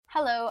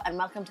Hello and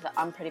welcome to the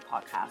Unpretty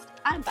podcast.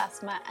 I'm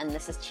Basma and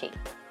this is Chi.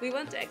 We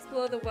want to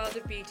explore the world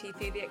of beauty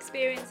through the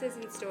experiences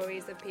and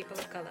stories of people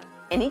of colour.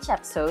 In each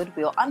episode,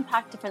 we will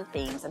unpack different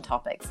themes and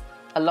topics,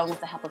 along with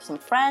the help of some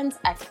friends,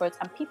 experts,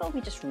 and people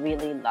we just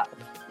really love.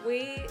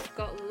 We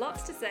got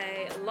lots to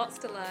say, lots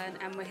to learn,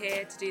 and we're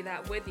here to do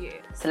that with you.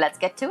 So let's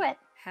get to it.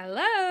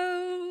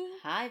 Hello!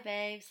 Hi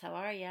babes, how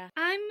are ya?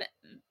 I'm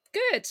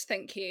good,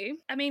 thank you.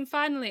 I mean,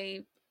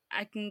 finally,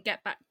 I can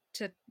get back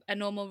to a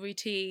normal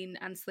routine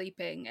and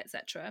sleeping,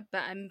 etc.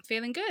 But I'm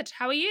feeling good.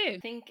 How are you? I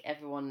think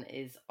everyone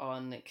is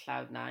on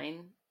cloud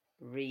nine,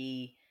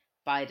 re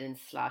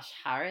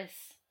Biden/Harris.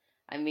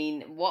 I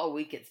mean, what a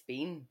week it's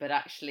been, but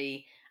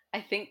actually,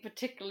 I think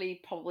particularly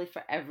probably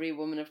for every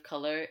woman of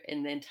colour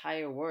in the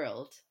entire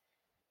world,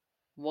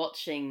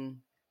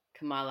 watching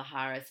Kamala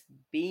Harris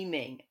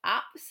beaming,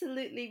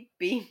 absolutely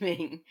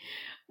beaming,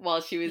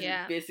 while she was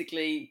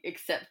basically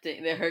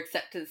accepting her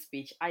acceptance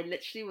speech, I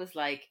literally was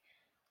like,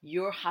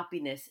 your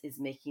happiness is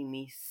making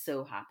me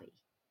so happy.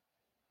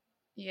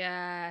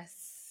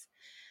 Yes,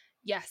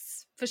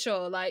 for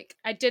sure. Like,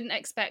 I didn't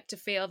expect to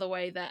feel the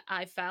way that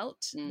I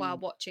felt while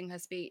watching her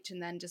speech,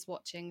 and then just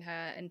watching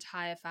her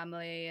entire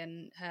family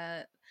and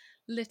her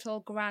little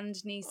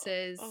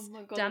grandnieces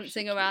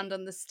dancing around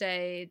on the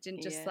stage,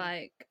 and just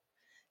like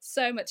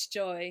so much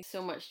joy.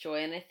 So much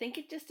joy. And I think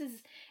it just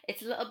is,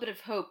 it's a little bit of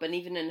hope. And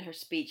even in her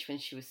speech when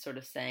she was sort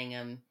of saying,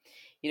 I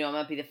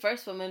might be the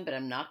first woman, but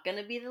I'm not going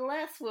to be the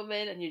last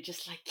woman. And you're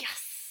just like,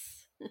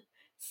 yes,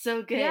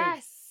 so good.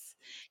 Yes.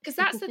 Because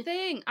that's the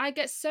thing. I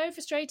get so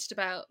frustrated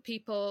about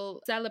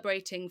people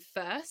celebrating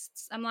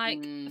firsts. I'm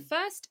like,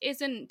 first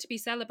isn't to be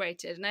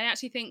celebrated. And I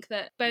actually think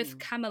that both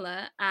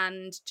Kamala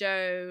and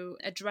Joe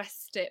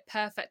addressed it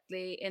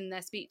perfectly in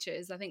their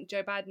speeches. I think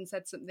Joe Biden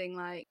said something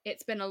like,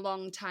 it's been a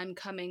long time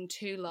coming,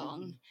 too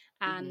long.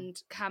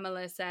 And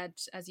Kamala said,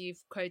 as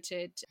you've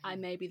quoted, I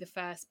may be the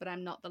first, but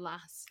I'm not the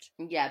last.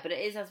 Yeah, but it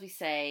is, as we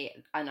say,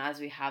 and as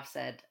we have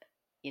said,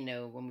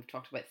 when we've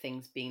talked about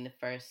things being the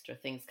first or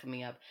things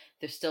coming up,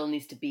 there still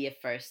needs to be a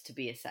first to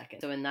be a second.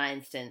 So in that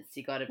instance,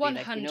 you got to be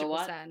 100%. Like, you know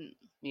what?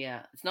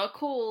 Yeah, it's not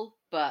cool,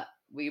 but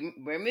we're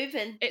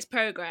moving. It's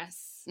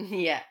progress.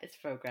 Yeah, it's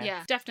progress.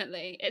 Yeah,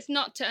 definitely. It's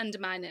not to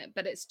undermine it,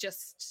 but it's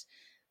just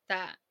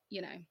that,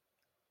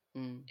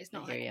 it's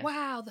not like,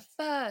 wow, the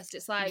first.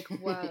 It's like,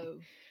 whoa,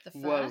 the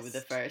first. Whoa,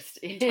 the first.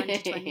 In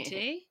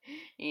 2020.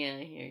 Yeah,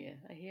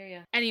 I hear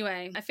you.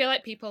 Anyway, I feel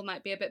like people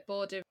might be a bit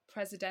bored of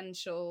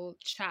presidential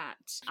chat.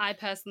 I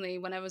personally,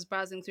 when I was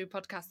browsing through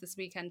podcasts this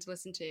weekend to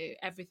listen to,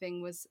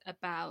 everything was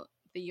about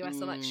the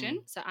US election,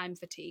 so I'm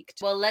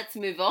fatigued. Well, let's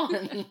move on.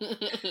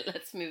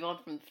 Let's move on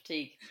from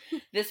fatigue.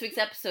 This week's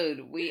episode,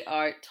 we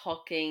are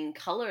talking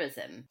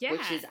colorism,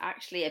 which is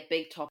actually a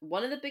big topic.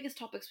 One of the biggest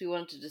topics we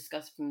wanted to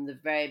discuss from the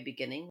very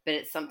beginning, but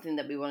it's something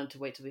that we wanted to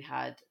wait till we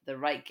had the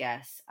right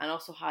guests and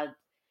also had,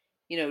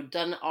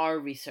 done our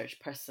research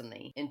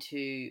personally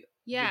into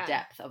the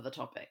depth of the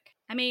topic.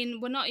 I mean,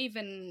 we're not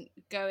even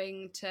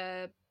going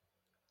to,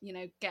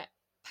 get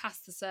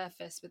past the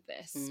surface with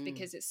this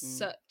because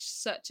it's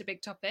such a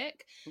big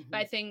topic. But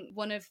I think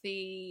one of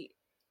the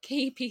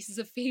key pieces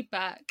of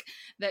feedback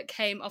that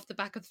came off the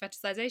back of the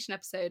fetishization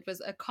episode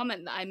was a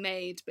comment that I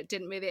made but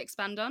didn't really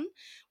expand on,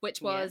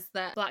 which was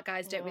that black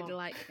guys don't really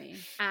like me.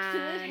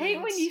 And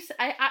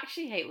I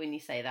actually hate when you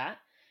say that.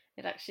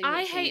 It actually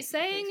I hate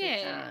saying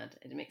it. Sad.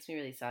 It makes me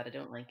really sad. I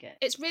don't like it.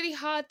 It's really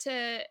hard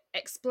to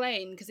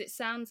explain because it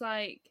sounds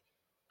like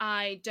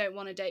I don't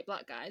want to date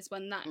black guys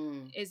when that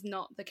is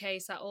not the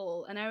case at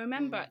all. And I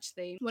remember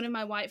actually one of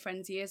my white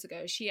friends years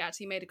ago, she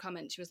actually made a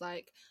comment. She was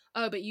like,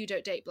 oh, but you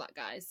don't date black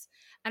guys.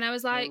 And I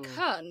was like,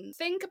 hun,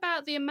 think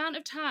about the amount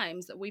of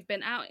times that we've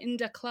been out in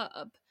the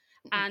club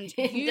and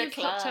you've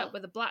hooked up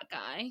with a black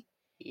guy.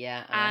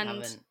 Yeah, and I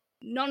haven't.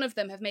 None of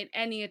them have made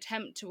any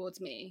attempt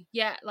towards me.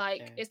 Yeah,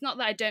 it's not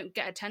that I don't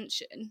get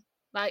attention.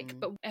 But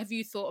have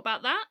you thought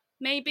about that?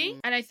 Maybe.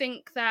 And I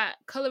think that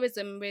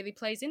colorism really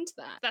plays into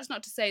that. That's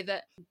not to say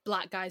that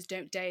black guys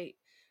don't date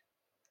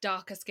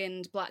darker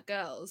skinned black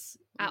girls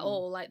at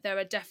all. Like, there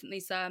are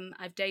definitely some.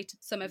 I've dated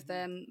some of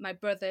them. My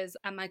brothers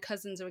and my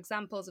cousins are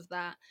examples of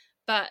that.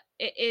 But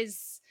it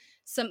is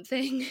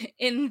something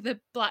in the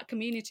black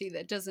community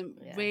that doesn't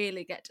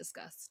really get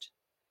discussed.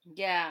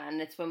 Yeah,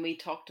 and it's when we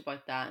talked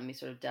about that and we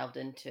sort of delved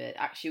into it.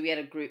 Actually, we had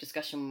a group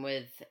discussion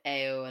with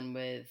Ao and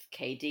with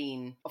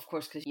Kadeen, of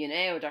course, because you and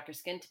Ao are darker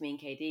skinned to me and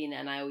Kadeen,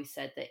 and I always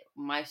said that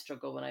my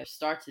struggle when I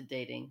started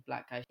dating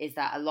black guys is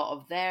that a lot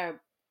of their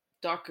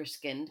darker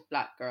skinned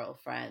black girl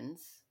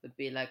friends would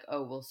be like,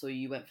 oh, well, so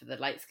you went for the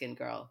light skinned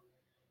girl.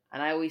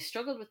 And I always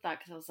struggled with that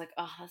because I was like,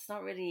 oh, that's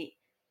not really...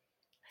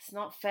 It's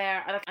not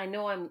fair. I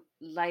know I'm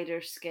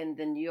lighter skinned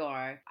than you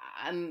are.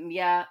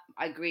 I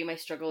agree. My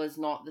struggle is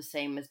not the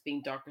same as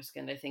being darker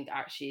skinned. I think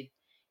actually,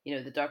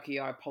 the darker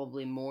you are,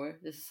 probably more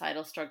the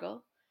societal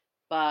struggle.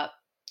 But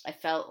I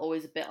felt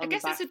always a bit on the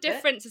back foot. I guess it's a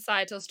different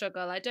societal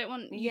struggle. I don't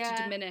want you to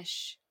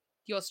diminish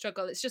your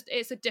struggle.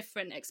 It's a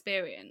different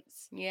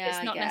experience. Yeah,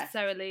 it's not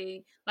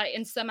necessarily like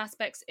in some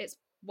aspects it's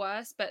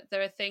worse, but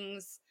there are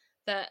things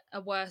that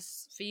are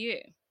worse for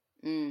you.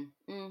 No,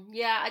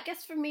 Yeah, I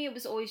guess for me it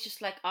was always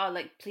just like, oh,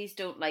 like please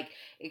don't like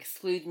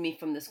exclude me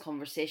from this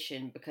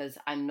conversation because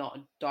I'm not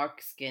a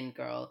dark-skinned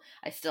girl.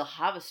 I still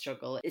have a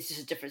struggle. It's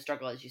just a different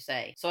struggle, as you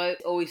say. So I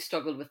always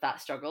struggled with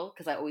that struggle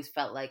because I always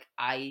felt like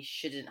I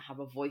shouldn't have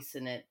a voice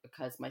in it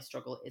because my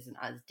struggle isn't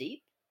as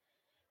deep.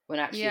 When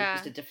actually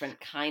it's just a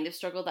different kind of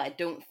struggle that I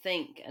don't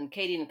think, and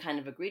Katie kind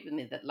of agreed with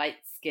me, that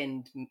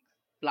light-skinned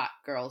Black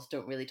girls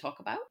don't really talk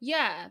about.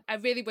 Yeah, I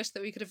really wish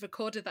that we could have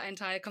recorded that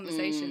entire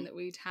conversation that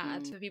we'd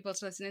had for people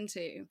to listen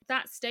into.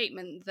 That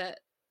statement that,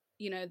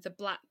 you know, the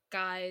Black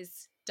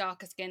guys,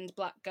 darker skinned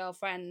Black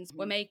girlfriends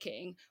were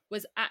making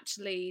was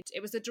actually,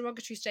 it was a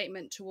derogatory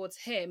statement towards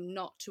him,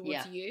 not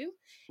towards you.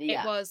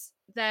 It was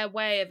their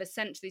way of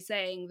essentially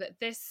saying that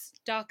this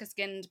darker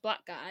skinned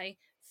Black guy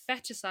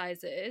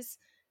fetishizes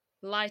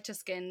lighter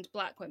skinned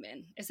Black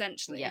women,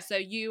 essentially. So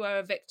you are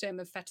a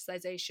victim of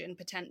fetishization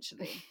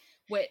potentially,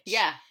 which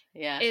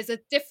is a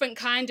different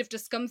kind of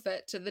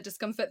discomfort to the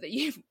discomfort that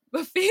you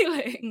were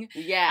feeling.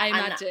 I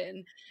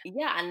imagine.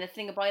 And the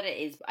thing about it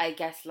is, I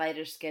guess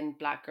lighter skinned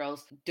Black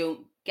girls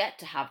don't get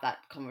to have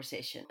that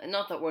conversation. And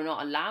not that we're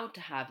not allowed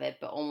to have it,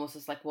 but almost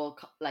it's like, well,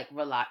 like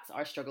relax,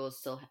 our struggle is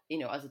still, you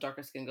know, as a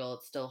darker skinned girl,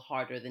 it's still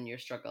harder than your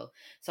struggle.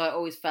 So I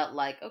always felt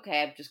like,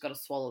 okay, I've just got to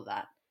swallow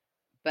that.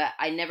 But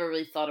I never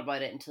really thought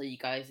about it until you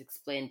guys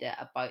explained it,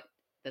 about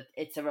that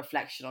it's a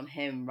reflection on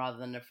him rather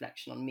than a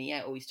reflection on me.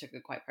 I always took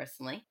it quite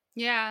personally.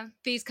 Yeah,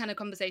 these kind of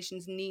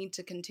conversations need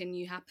to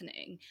continue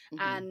happening.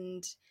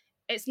 And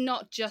it's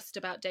not just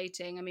about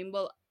dating. I mean,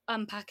 we'll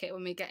unpack it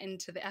when we get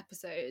into the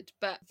episode,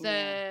 but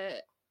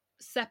the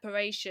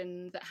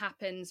separation that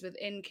happens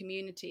within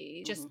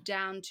community, just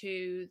down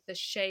to the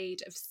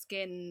shade of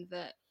skin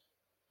that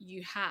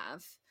you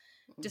have,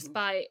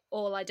 despite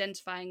all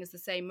identifying as the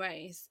same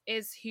race,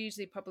 is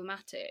hugely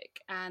problematic.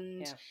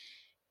 And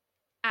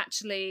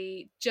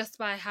actually, just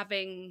by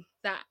having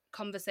that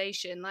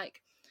conversation,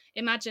 like,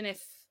 imagine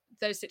if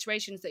those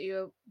situations that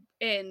you're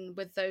in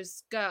with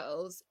those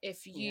girls,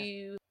 if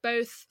you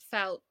both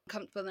felt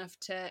comfortable enough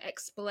to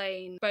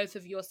explain both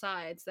of your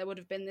sides, there would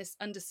have been this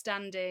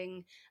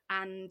understanding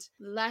and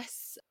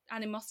less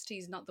animosity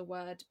is not the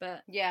word,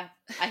 but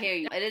I hear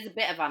you. It is a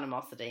bit of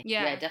animosity.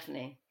 Yeah,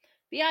 definitely.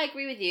 But yeah, I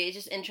agree with you. It's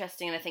just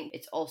interesting, and I think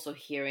it's also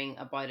hearing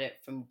about it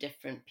from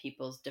different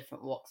people's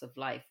different walks of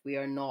life. We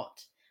are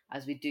not,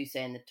 as we do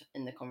say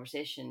in the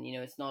conversation, you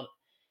know, it's not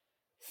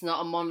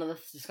a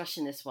monolith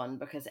discussion, this one,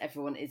 because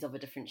everyone is of a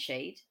different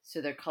shade.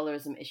 So their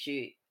colorism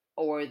issue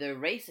or their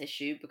race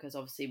issue, because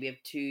obviously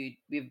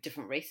we have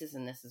different races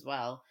in this as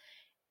well.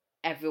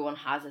 Everyone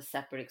has a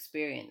separate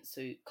experience.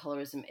 So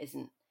colorism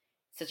isn't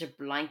such a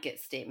blanket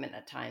statement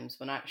at times,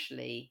 when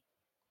actually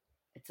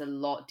it's a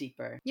lot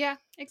deeper. Yeah,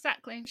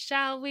 exactly.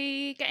 Shall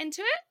we get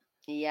into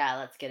it? Yeah,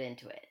 let's get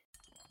into it.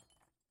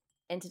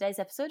 In today's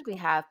episode, we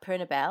have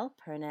Perna Bell.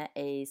 Perna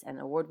is an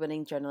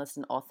award-winning journalist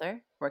and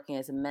author, working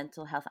as a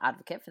mental health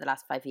advocate for the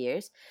last 5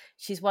 years.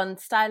 She's won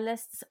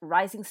Stylist's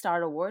Rising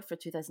Star Award for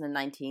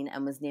 2019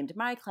 and was named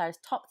Marie Claire's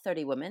Top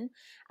 30 Women,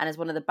 and is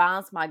one of the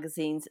Balance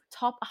magazine's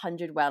Top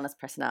 100 Wellness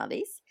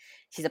Personalities.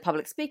 She's a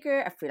public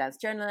speaker, a freelance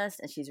journalist,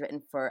 and she's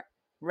written for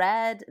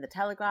Red, The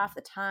Telegraph,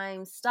 The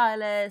Times,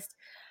 Stylist,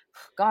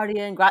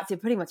 Guardian, Grazia,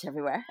 pretty much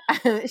everywhere.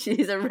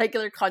 She's a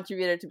regular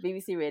contributor to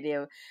BBC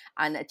Radio,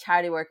 and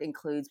charity work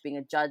includes being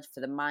a judge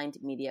for the Mind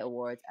Media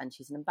Awards, and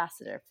she's an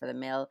ambassador for the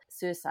male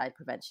suicide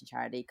prevention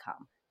charity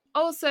CALM.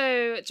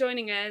 Also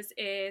joining us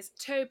is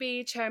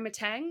Toby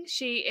Cheramateng.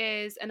 She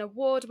is an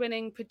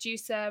award-winning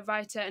producer,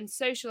 writer and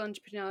social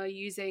entrepreneur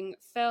using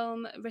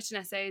film, written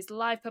essays,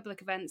 live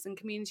public events and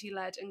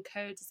community-led and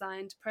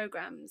co-designed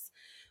programmes.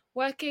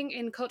 Working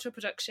in cultural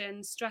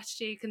production,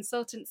 strategy,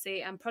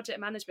 consultancy and project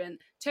management,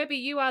 Toby,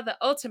 you are the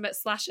ultimate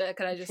slasher,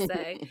 can I just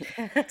say?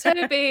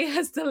 Toby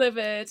has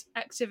delivered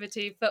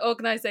activity for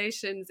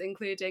organisations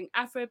including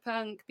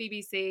Afropunk,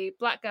 BBC,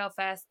 Black Girl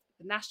Fest,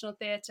 the National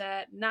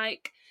Theatre,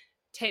 Nike,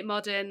 Tate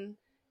Modern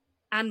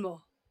and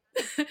more.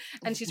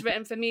 And she's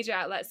written for media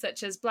outlets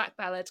such as Black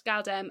Ballad,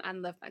 Galdem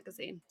and Love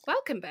Magazine.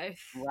 Welcome both.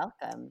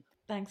 Welcome.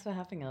 Thanks for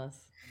having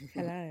us.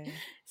 Hello.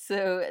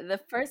 So the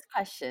first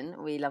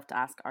question we love to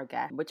ask our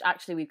guests, which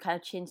actually we've kind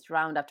of changed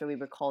around after we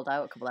were called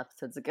out a couple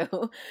episodes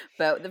ago,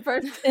 but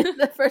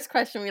the first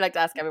question we like to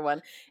ask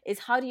everyone is,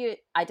 how do you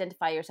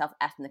identify yourself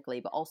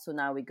ethnically? But also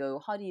now we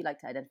go, how do you like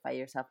to identify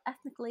yourself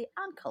ethnically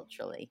and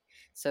culturally?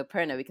 So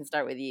Perna, we can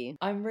start with you.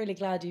 I'm really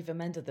glad you've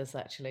amended this,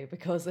 actually,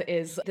 because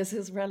this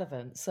is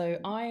relevant. So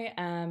I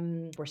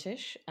am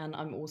British and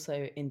I'm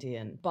also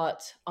Indian,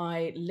 but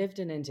I lived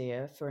in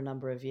India for a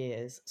number of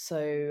years.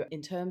 So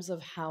in terms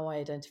of how I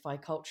identify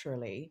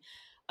culturally,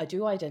 I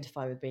do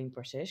identify with being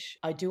British.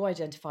 I do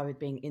identify with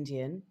being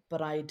Indian,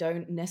 but I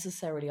don't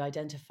necessarily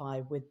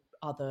identify with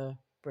other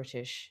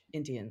British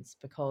Indians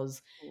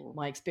because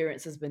my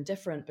experience has been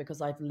different,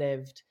 because I've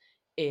lived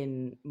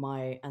in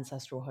my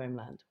ancestral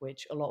homeland,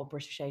 which a lot of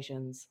British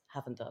Asians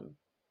haven't done.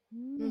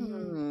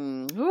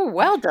 Oh,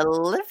 well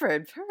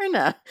delivered,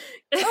 Perna.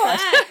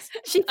 Gosh,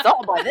 she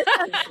thought about this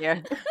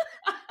here.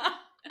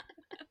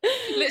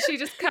 Literally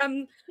just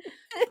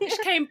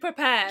came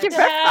prepared You're with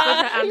her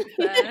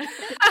answer.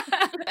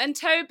 And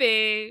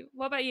Toby,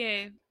 what about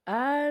you?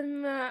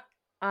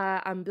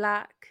 I'm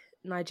Black,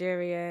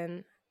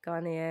 Nigerian,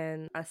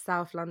 Ghanaian, a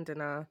South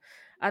Londoner.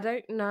 I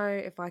don't know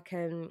if I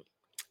can,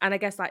 and I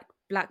guess like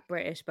Black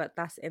British, but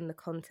that's in the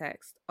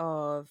context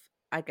of,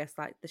 I guess,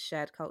 like the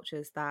shared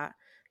cultures that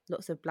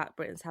lots of Black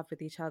Britons have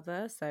with each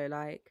other. So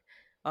like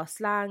our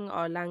slang,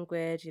 our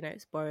language,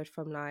 it's borrowed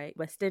from like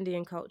West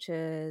Indian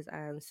cultures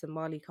and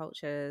Somali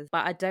cultures.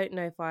 But I don't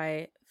know if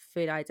I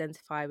fully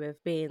identify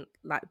with being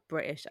like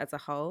British as a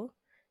whole,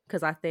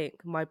 because I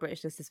think my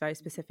Britishness is very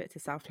specific to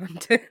South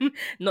London,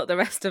 not the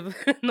rest of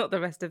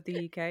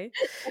the UK.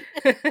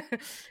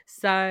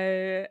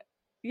 So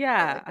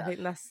yeah, I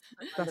think that's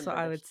what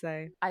I would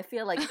say. I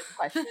feel like this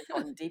question has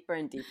gotten deeper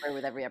and deeper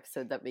with every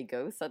episode that we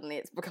go. Suddenly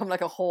it's become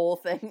like a whole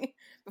thing.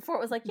 Before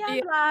it was like, yeah,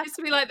 Black. It used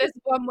to be like this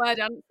one word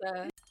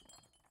answer.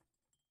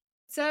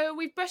 So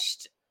we've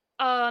brushed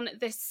on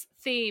this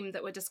theme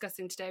that we're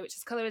discussing today, which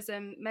is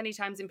colorism, many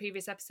times in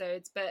previous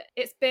episodes, but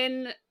it's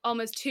been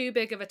almost too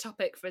big of a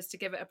topic for us to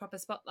give it a proper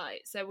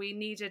spotlight. So we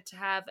needed to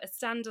have a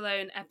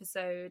standalone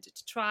episode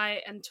to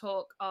try and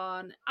talk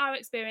on our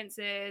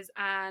experiences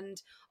and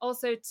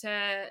also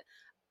to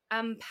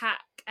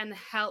unpack and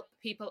help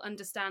people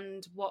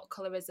understand what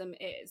colorism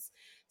is.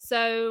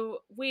 So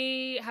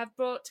we have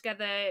brought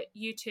together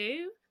you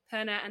two,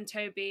 Perna and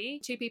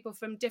Toby, two people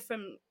from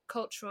different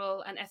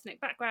cultural and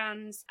ethnic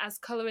backgrounds, as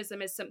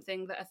colorism is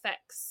something that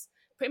affects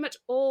pretty much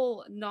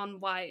all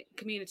non-white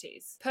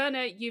communities.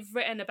 Perna, you've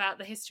written about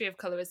the history of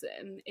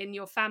colorism in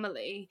your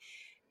family.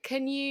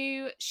 Can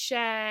you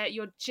share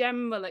your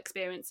general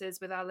experiences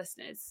with our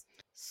listeners?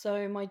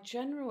 So my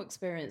general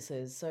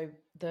experiences, so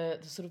the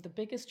sort of the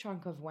biggest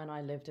chunk of when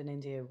I lived in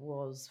India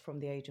was from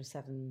the age of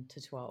 7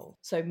 to 12.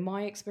 So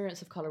my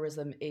experience of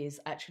colorism is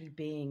actually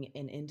being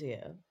in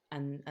India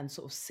and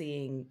sort of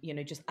seeing,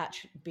 just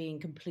actually being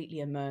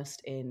completely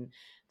immersed in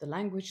the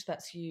language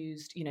that's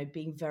used,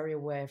 being very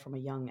aware from a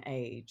young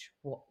age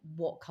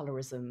what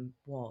colorism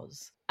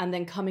was. And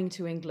then coming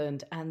to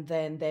England and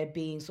then there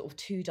being sort of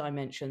two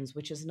dimensions,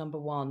 which is number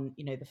one,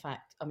 the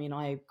fact,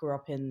 I grew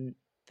up in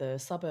the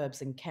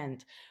suburbs in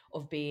Kent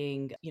of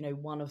being,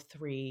 one of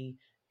three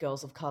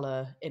girls of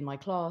color in my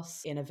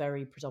class in a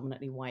very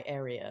predominantly white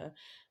area.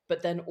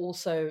 But then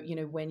also,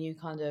 when you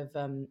kind of,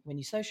 when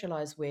you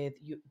socialize with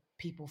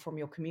people from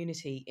your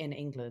community in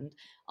England,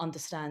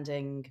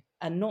 understanding,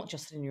 and not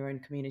just in your own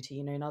community,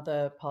 in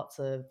other parts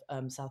of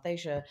South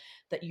Asia,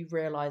 that you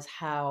realize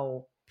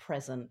how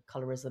present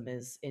colorism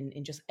is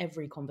in just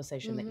every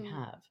conversation that you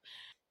have.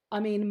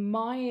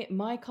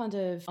 My kind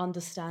of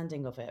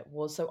understanding of it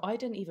was, so I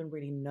didn't even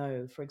really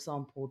know, for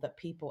example, that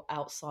people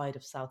outside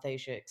of South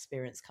Asia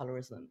experience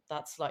colorism.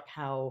 That's like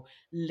how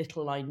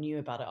little I knew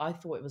about it. I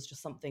thought it was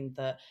just something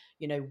that,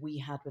 we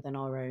had within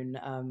our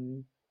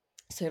own.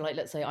 So like,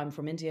 let's say I'm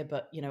from India,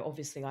 but,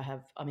 obviously I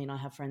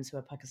have friends who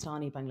are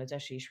Pakistani,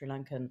 Bangladeshi, Sri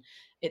Lankan.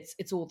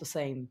 It's all the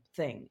same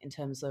thing in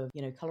terms of,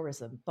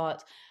 colorism.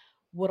 But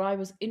what I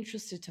was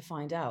interested to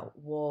find out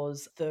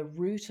was the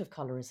root of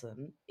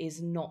colorism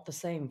is not the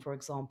same. For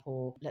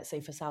example, let's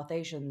say for South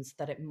Asians,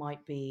 that it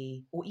might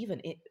be, or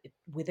even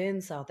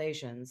within South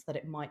Asians, that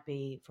it might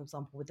be, for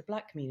example, with the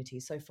Black community.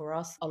 So for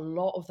us, a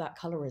lot of that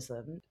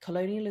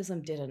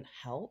colonialism didn't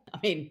help.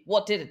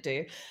 What did it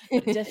do?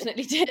 But it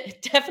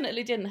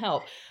definitely didn't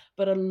help.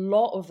 But a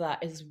lot of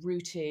that is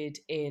rooted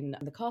in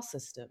the caste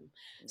system.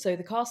 So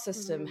the caste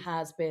system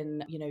has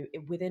been,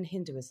 within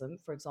Hinduism,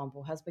 for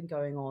example, has been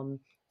going on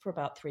for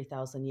about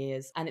 3,000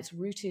 years. And it's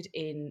rooted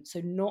in,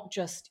 so not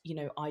just,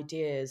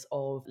 ideas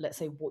of, let's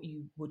say, what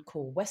you would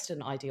call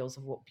Western ideals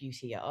of what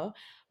beauty are,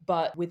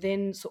 but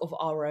within sort of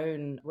our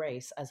own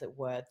race, as it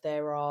were,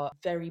 there are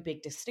very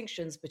big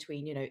distinctions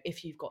between,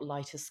 if you've got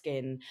lighter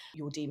skin,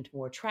 you're deemed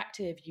more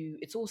attractive.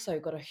 It's also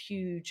got a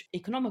huge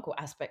economical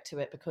aspect to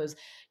it because,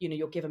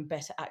 you're given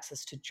better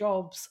access to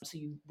jobs, so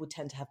you would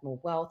tend to have more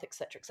wealth,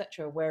 etc.,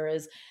 etc.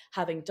 Whereas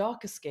having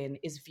darker skin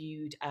is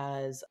viewed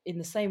as, in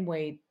the same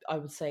way, I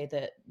would say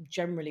that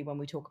generally when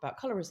we talk about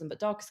colorism, but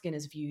darker skin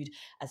is viewed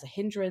as a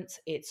hindrance.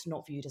 It's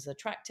not viewed as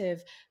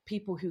attractive.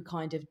 People who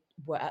kind of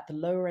were at the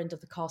lower end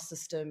of the caste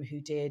system, who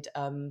did,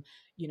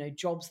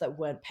 jobs that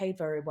weren't paid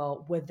very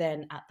well, were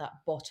then at that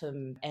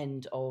bottom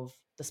end of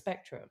the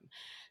spectrum.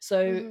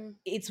 So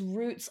its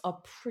roots are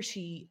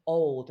pretty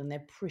old and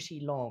they're pretty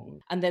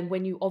long. And then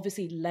when you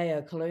obviously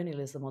layer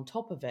colonialism on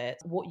top of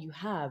it, what you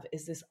have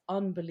is this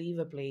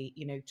unbelievably,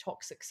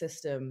 toxic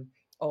system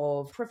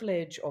of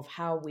privilege, of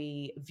how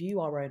we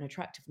view our own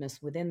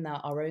attractiveness within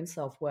that, our own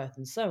self-worth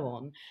and so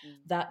on,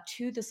 that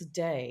to this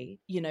day,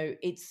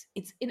 it's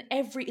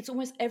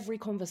almost every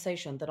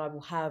conversation that I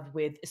will have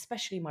with,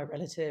 especially my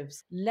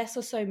relatives, less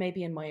or so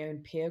maybe in my own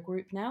peer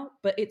group now,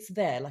 but it's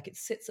there, like it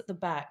sits at the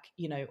back,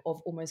 of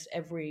almost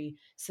every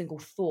single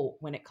thought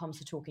when it comes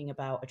to talking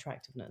about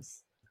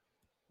attractiveness.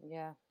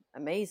 Yeah,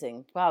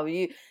 amazing. Wow,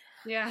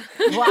 Yeah.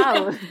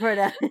 Wow,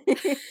 Berta.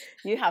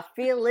 You have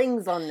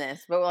feelings on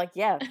this, but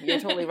you're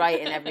totally right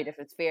in every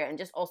different sphere. And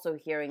just also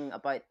hearing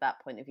about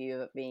that point of view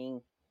of it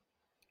being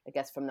I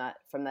guess from that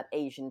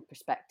Asian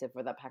perspective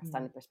or that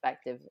Pakistani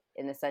perspective.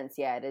 In a sense,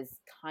 yeah, it is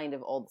kind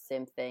of all the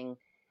same thing,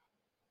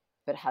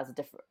 but it has a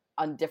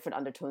different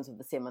undertones of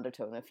the same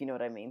undertone, if you know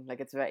what I mean. Like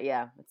it's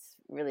it's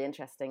really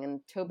interesting. And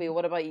Toby,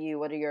 what about you?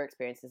 What are your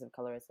experiences of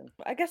colorism?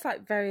 I guess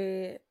like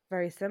very,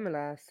 very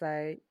similar.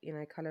 So, you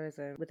know,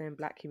 colorism within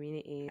Black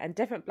community and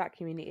different Black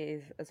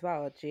communities as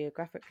well,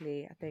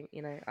 geographically. I think,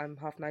 you know, I'm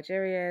half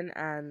Nigerian,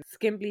 and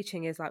skin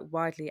bleaching is like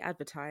widely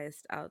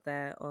advertised out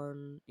there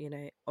on, you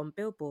know, on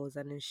billboards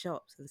and in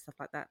shops and stuff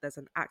like that. There's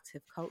an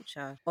active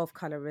culture of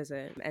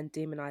colorism and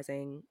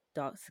demonizing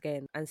dark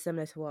skin. And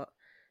similar to what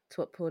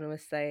Purna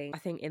was saying, I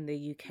think in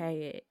the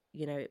UK,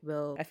 you know, it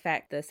will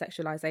affect the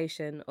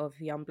sexualization of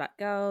young Black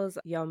girls,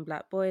 young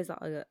Black boys that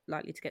are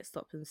likely to get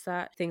stopped and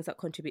searched, things that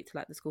contribute to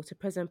like the school to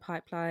prison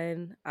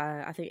pipeline.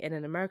 I think in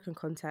an American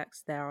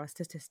context, there are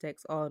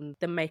statistics on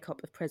the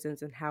makeup of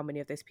prisons and how many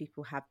of those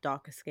people have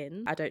darker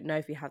skin. I don't know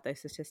if we have those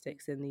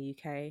statistics in the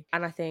UK.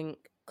 And I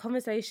think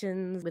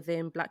conversations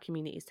within Black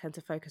communities tend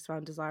to focus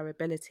around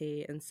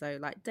desirability, and so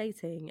like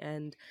dating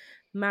and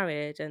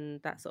marriage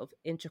and that sort of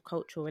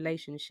intercultural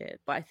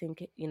relationship. But I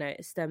think, you know,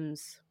 it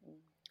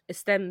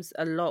stems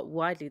a lot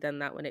widely than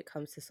that when it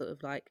comes to sort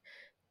of like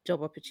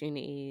job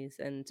opportunities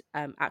and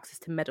access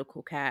to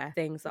medical care,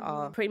 things that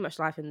are pretty much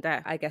life and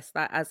death. I guess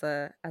that as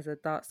a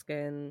dark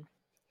skinned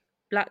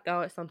Black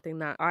girl, it's something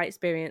that I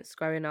experienced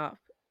growing up.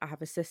 I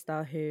have a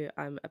sister who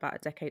I'm about a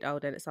decade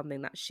older, and it's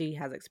something that she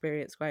has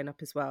experienced growing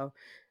up as well.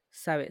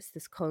 So it's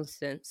this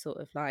constant sort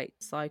of like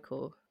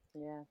cycle.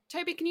 Yeah.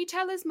 Toby, can you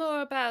tell us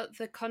more about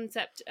the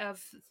concept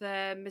of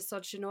the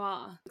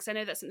misogynoir? Because I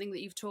know that's something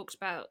that you've talked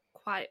about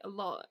quite a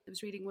lot. I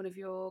was reading one of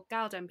your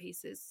Galdem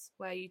pieces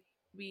where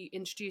we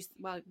introduced,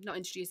 well, not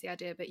introduced the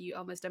idea, but you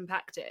almost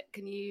unpacked it.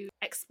 Can you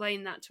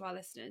explain that to our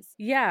listeners?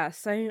 Yeah,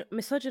 so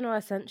misogynoir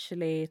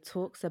essentially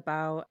talks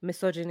about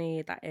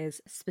misogyny that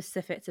is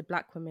specific to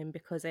Black women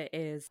because it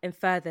is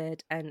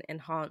furthered and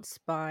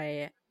enhanced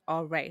by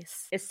our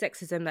race. It's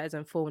sexism that is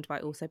informed by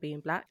also being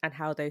Black and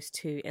how those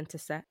two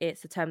intersect.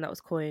 It's a term that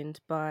was coined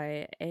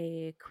by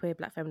a queer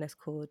Black feminist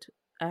called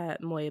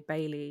Moya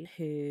Bailey,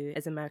 who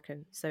is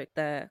American. So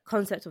the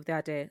concept of the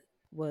idea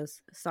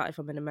was started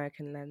from an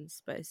American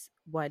lens, but it's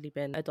widely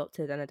been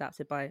adopted and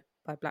adapted by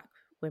Black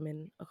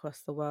women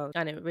across the world.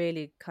 And it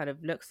really kind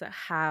of looks at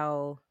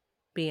how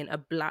being a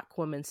Black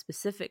woman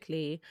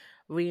specifically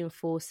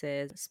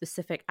reinforces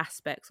specific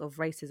aspects of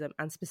racism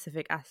and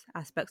specific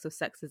aspects of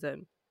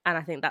sexism. And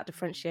I think that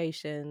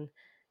differentiation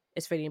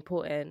is really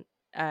important.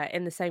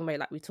 In the same way,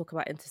 like we talk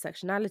about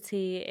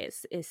intersectionality,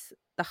 it's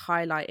the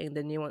highlighting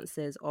the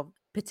nuances of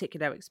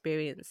particular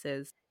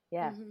experiences.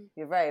 Yeah,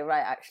 you're very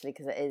right, actually,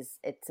 because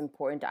it's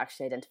important to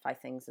actually identify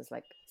things as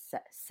like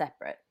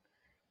separate.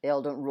 They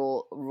all don't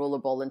roll a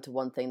ball into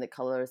one thing that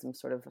colorism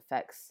sort of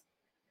affects.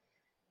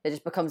 It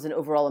just becomes an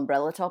overall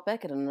umbrella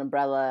topic and an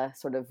umbrella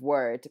sort of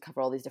word to cover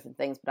all these different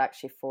things. But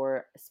actually,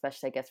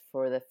 especially I guess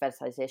for the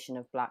fetishization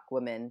of Black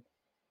women,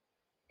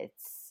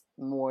 it's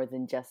more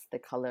than just the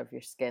color of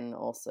your skin.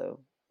 Also,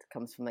 it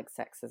comes from like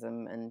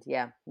sexism, and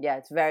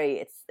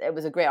it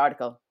was a great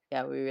article.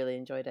 Yeah, we really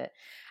enjoyed it.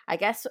 I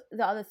guess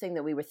the other thing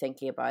that we were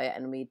thinking about,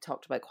 and we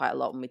talked about quite a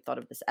lot when we thought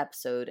of this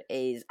episode,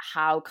 is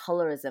how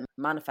colorism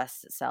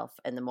manifests itself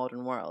in the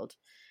modern world.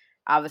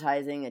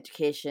 Advertising,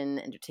 education,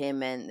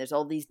 entertainment, there's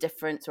all these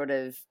different sort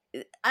of,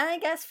 and I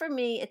guess for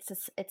me it's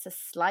a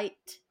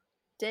slight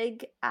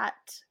dig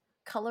at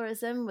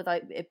colorism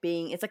without it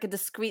being, it's like a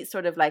discreet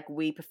sort of like,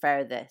 we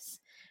prefer this.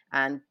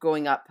 And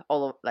growing up,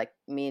 all of, like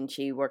me and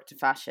she worked in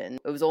fashion,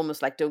 it was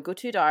almost like, don't go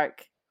too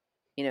dark,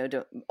 you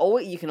know,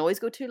 you can always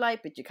go too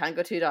light, but you can't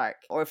go too dark.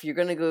 Or if you're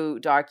going to go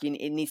dark,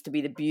 it needs to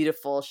be the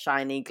beautiful,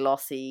 shiny,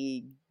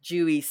 glossy,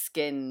 dewy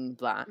skin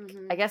Black.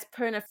 I guess,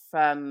 Purna,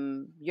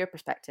 from your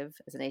perspective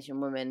as an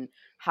Asian woman,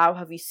 how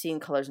have you seen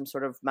colorism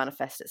sort of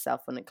manifest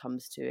itself when it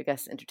comes to, I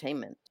guess,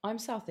 entertainment? I'm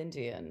South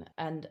Indian,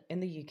 and in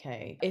the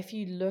UK, if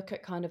you look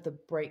at kind of the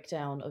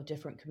breakdown of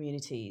different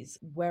communities,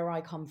 where I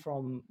come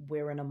from,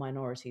 we're in a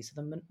minority.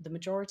 So the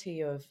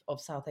majority of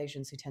South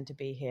Asians who tend to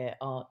be here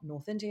are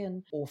North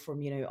Indian or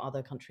from, you know,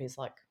 other countries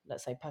like,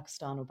 let's say,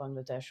 Pakistan or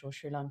Bangladesh or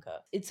Sri Lanka.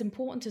 It's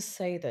important to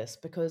say this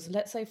because,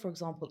 let's say, for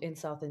example, in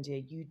South India,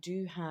 you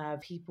do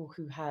have people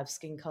who have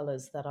skin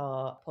colors that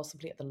are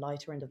possibly at the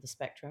lighter end of the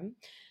spectrum.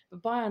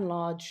 But by and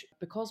large,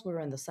 because we're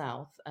in the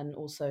South, and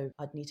also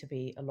I'd need to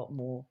be a lot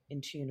more in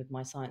tune with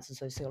my science and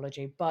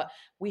sociology, but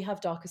we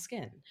have darker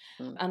skin.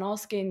 And our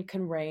skin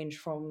can range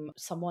from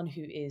someone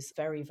who is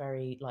very,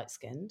 very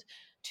light-skinned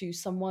to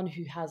someone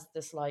who has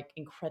this like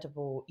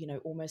incredible, you know,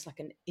 almost like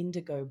an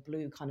indigo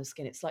blue kind of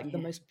skin. It's like the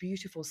most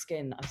beautiful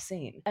skin I've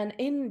seen. And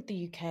in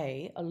the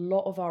UK, a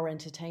lot of our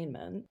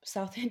entertainment,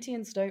 South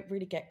Indians don't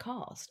really get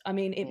cast. I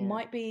mean, it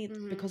might be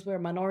because we're a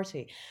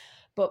minority.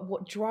 But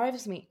what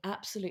drives me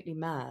absolutely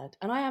mad,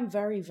 and I am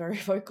very, very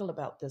vocal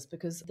about this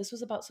because this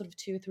was about sort of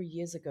 2 or 3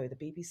 years ago, the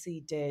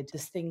BBC did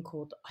this thing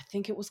called, I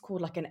think it was called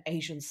like an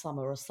Asian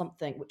Summer or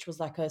something, which was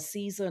like a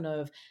season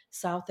of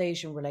South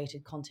Asian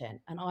related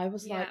content. And I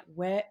was like,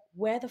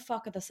 where the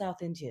fuck are the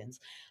South Indians?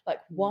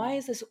 Like, why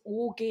is this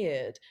all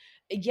geared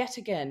yet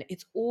again,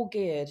 it's all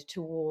geared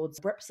towards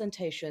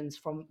representations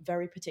from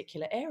very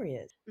particular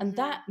areas. And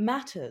that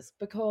matters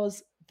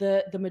because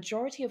the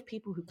majority of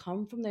people who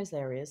come from those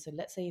areas, so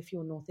let's say if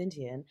you're North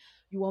Indian,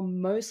 you are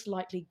most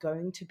likely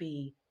going to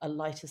be a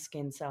lighter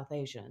skinned South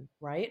Asian,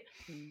 right?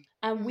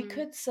 And we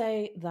could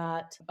say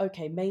that,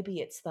 okay, maybe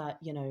it's that,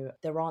 you know,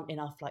 there aren't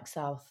enough like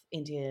South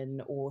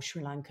Indian or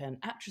Sri Lankan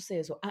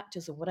actresses or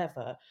actors or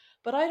whatever.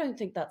 But I don't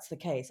think that's the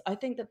case. I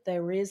think that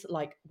there is,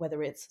 like,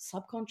 whether it's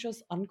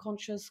subconscious,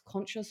 unconscious,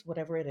 conscious,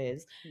 whatever it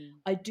is,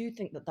 I do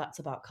think that that's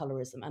about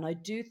colorism. And I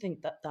do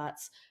think that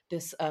that's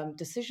this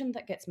decision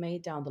that gets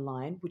made down the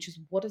line, which is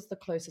what is the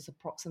closest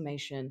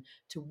approximation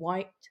to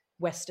white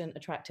Western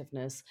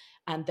attractiveness.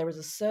 And there is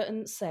a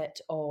certain set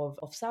of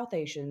South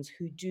Asians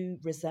who do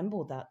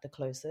resemble that the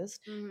closest,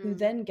 who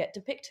then get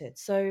depicted.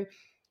 So,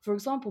 for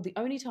example, the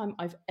only time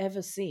I've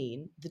ever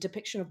seen the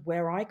depiction of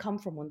where I come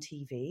from on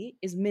TV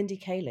is Mindy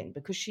Kaling,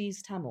 because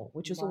she's Tamil,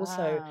 which is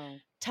also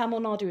Tamil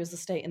Nadu is a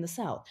state in the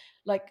south.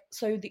 Like,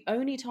 so the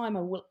only time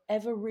I will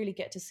ever really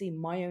get to see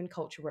my own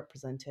culture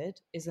represented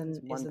is in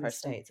the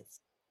States.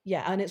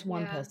 And it's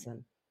one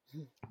person,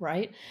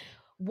 right?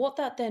 What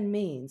that then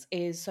means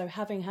is, so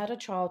having had a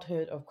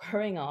childhood of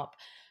growing up,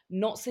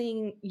 not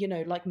seeing, you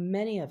know, like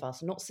many of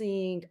us, not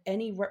seeing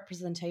any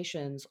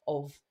representations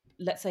of,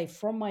 let's say,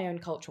 from my own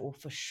culture, or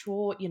for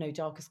sure, you know,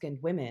 darker skinned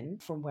women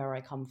from where I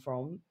come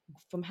from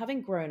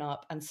having grown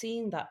up and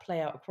seeing that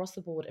play out across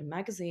the board in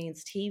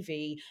magazines,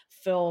 TV,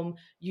 film,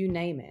 you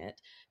name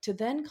it, to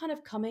then kind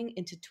of coming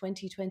into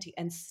 2020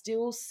 and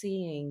still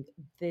seeing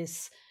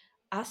this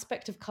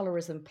aspect of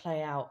colorism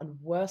play out, and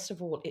worst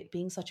of all, it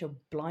being such a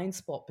blind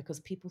spot because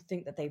people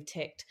think that they've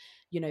ticked,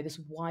 you know, this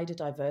wider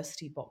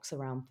diversity box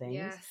around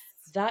things.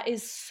 That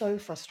is so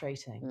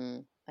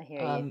frustrating. I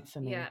hear you.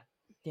 For me.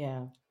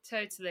 Yeah.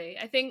 Totally.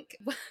 I think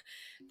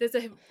there's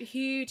a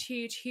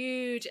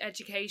huge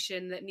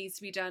education that needs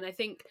to be done. I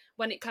think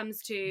when it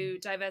comes to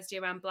diversity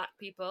around Black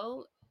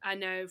people, I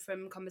know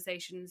from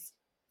conversations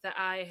that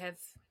I have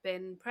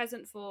been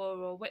present for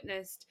or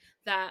witnessed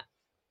that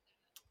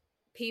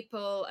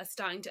people are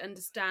starting to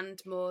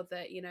understand more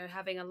that, you know,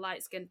 having a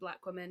light-skinned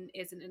Black woman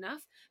isn't enough.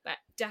 But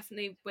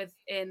definitely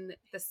within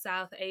the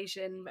South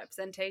Asian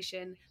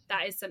representation,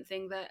 that is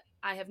something that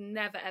I have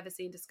never ever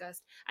seen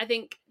discussed. I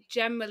think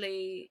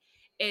generally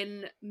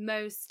in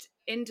most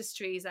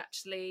industries,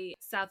 actually,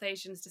 South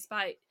Asians,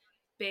 despite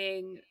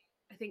being,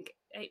 I think,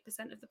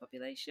 8% of the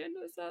population,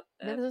 was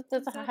that?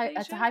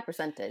 That's a high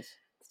percentage.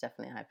 It's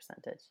definitely a high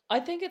percentage. I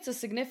think it's a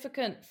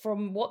significant,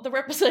 from what the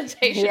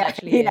representation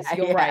actually is.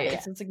 You're right.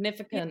 It's a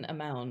significant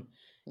amount.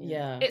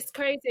 Yeah. It's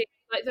crazy.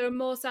 Like, there are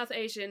more South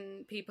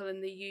Asian people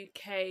in the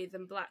UK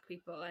than Black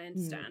people, I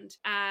understand.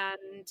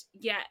 And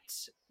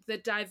yet the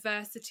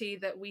diversity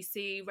that we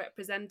see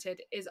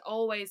represented is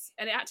always,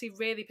 and it actually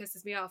really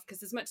pisses me off,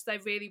 because as much as I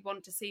really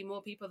want to see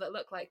more people that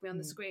look like me on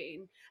the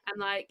screen, and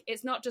like,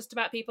 it's not just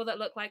about people that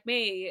look like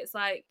me, it's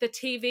like the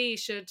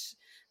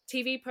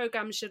TV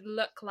programs should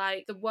look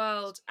like the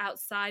world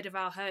outside of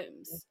our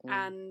homes.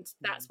 And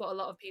that's what a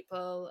lot of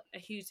people are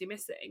hugely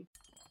missing.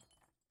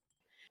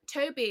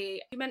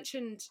 Toby, you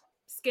mentioned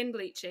skin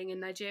bleaching in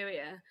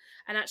Nigeria.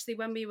 And actually,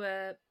 when we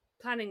were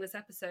planning this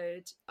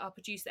episode, our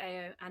producer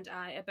Ayo and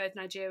I are both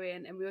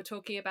Nigerian, and we were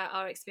talking about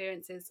our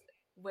experiences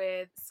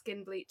with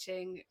skin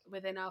bleaching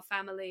within our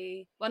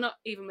family. Well, not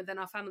even within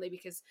our family,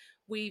 because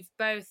we've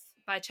both,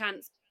 by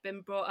chance,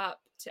 been brought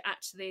up to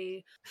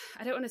actually,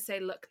 I don't want to say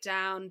look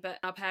down, but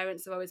our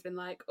parents have always been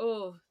like,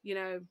 oh, you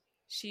know,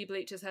 she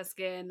bleaches her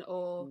skin,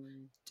 or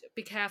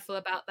be careful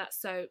about that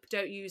soap.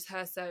 Don't use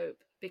her soap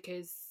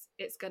because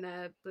it's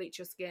gonna bleach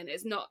your skin.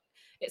 It's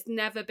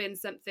never been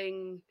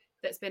something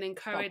that's been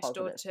encouraged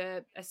or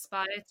to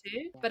aspire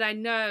to. But I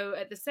know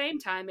at the same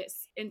time,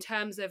 it's, in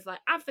terms of like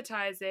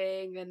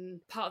advertising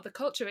and part of the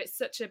culture, it's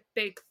such a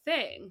big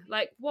thing.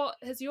 Like, what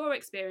has your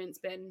experience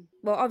been?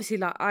 Well, obviously,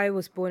 like, I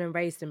was born and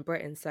raised in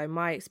Britain, so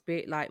my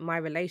experience, like, my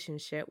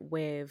relationship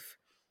with,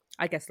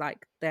 I guess,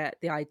 like,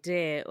 the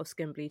idea of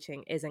skin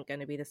bleaching isn't going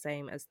to be the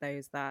same as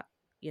those that,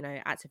 you know,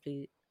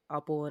 actively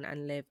are born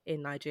and live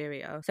in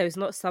Nigeria. So it's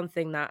not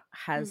something that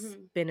has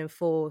been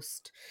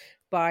enforced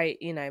by,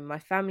 you know, my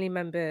family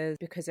members,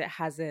 because it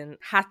hasn't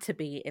had to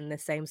be in the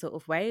same sort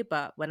of way.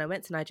 But when I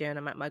went to Nigeria and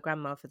I met my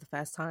grandma for the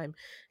first time,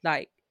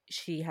 like,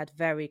 she had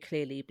very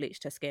clearly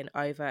bleached her skin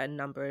over a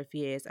number of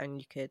years,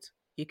 and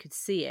you could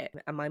see it,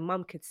 and my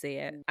mum could see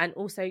it. And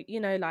also, you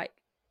know, like,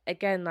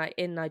 again, like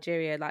in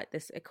Nigeria, like,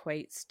 this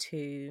equates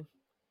to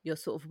your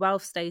sort of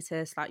wealth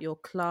status, like your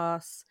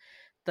class,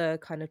 the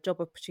kind of job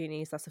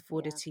opportunities that's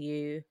afforded to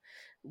you.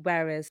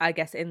 Whereas I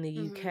guess in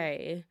the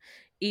UK,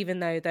 even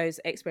though those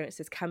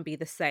experiences can be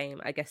the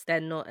same, I guess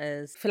they're not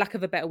as, for lack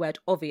of a better word,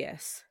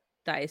 obvious.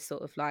 That is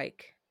sort of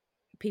like,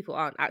 people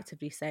aren't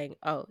actively saying,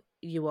 oh,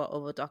 you are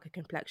of a darker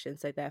complexion,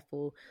 so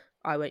therefore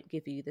I won't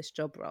give you this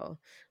job role.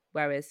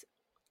 Whereas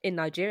in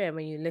Nigeria,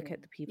 when you look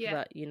at the people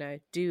that, you know,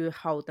 do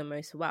hold the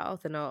most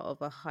wealth and are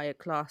of a higher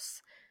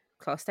class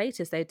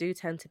status, they do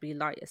tend to be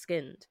lighter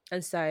skinned.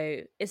 And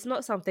so it's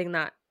not something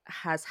that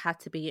has had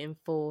to be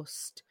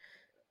enforced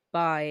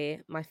by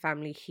my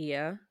family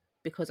here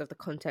because of the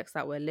context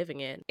that we're living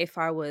in. If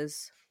I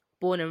was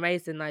born and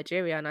raised in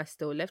Nigeria and I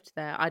still lived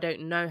there, I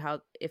don't know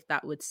if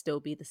that would still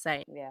be the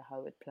same. Yeah, how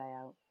it would play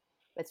out.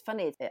 It's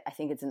funny. I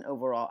think it's an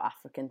overall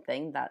African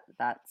thing, that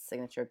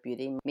signature of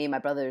beauty. Me and my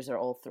brothers are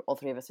all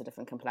three of us are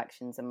different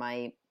complexions, and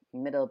my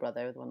middle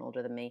brother, the one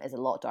older than me, is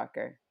a lot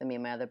darker than me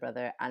and my other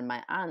brother. And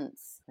my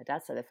aunts, my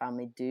dad's side of the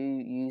family, do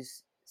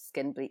use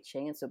skin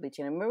bleaching and soap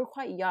bleaching. And we were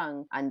quite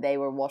young, and they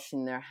were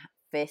washing their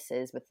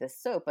faces with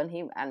this soap. And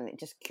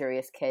just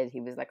curious kid,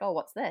 he was like, "Oh,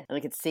 what's this?" And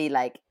I could see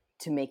like,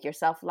 to make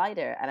yourself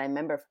lighter. And I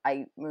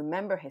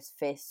remember his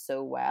face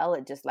so well.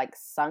 It just like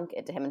sunk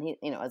into him, and he,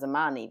 as a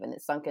man even,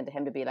 it sunk into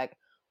him to be like,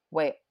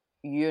 wait,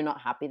 you're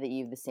not happy that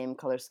you have the same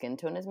color skin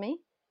tone as me?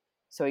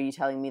 So are you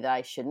telling me that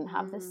I shouldn't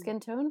have this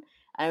skin tone?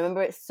 And I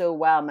remember it so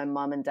well, my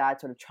mom and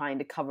dad sort of trying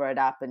to cover it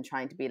up and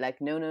trying to be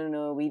like,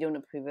 no, we don't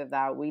approve of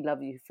that. We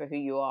love you for who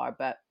you are.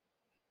 But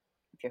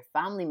if your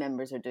family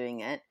members are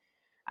doing it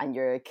and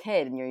you're a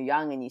kid and you're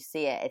young and you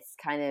see it,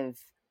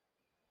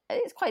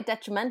 it's quite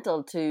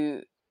detrimental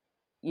to,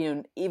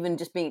 even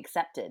just being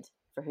accepted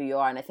for who you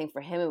are. And I think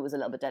for him, it was a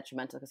little bit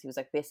detrimental because he was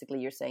like, basically,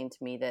 you're saying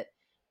to me that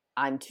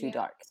I'm too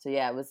dark. So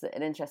yeah, it was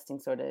an interesting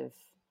sort of,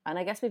 and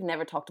I guess we've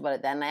never talked about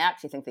it then. I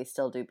actually think they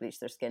still do bleach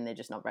their skin. They're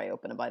just not very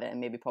open about it, and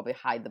maybe probably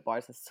hide the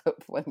bars of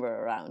soap when we're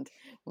around,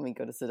 when we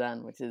go to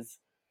Sudan, which is,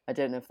 I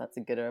don't know if that's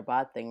a good or a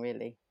bad thing,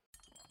 really.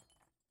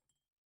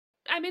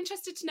 I'm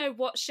interested to know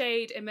what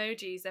shade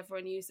emojis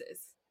everyone uses.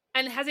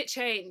 And has it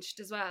changed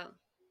as well?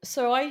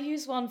 So I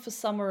use one for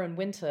summer and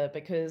winter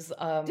because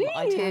I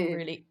tan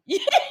really.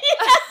 Yes.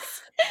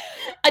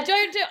 I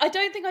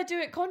don't think I do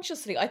it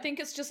consciously. I think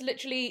it's just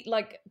literally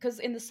like, because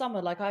in the summer,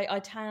 like I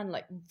tan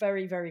like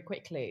very, very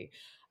quickly.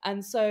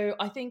 And so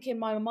I think in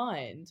my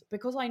mind,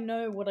 because I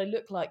know what I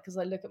look like, because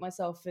I look at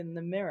myself in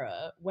the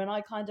mirror, when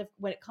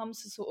it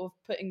comes to sort of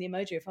putting the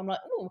emoji, if I'm like,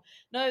 oh,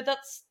 no,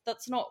 that's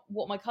not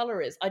what my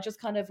color is. I just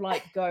kind of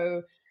like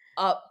go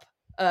up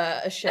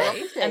a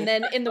shade. And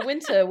then in the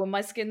winter, when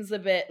my skin's a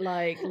bit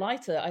like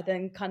lighter, I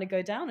then kind of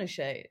go down a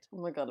shade. Oh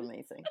my God,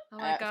 amazing. Oh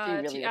my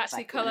God, really you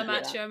actually colour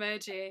match your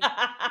emoji.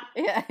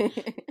 Yeah.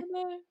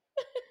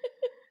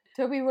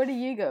 Toby, where do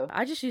you go?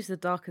 I just use the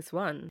darkest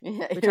one.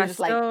 Yeah, which I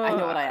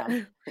know what I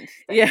am.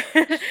 Yeah.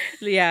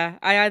 Yeah.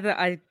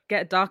 I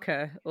get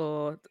darker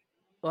or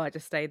I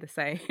just stay the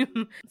same.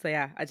 So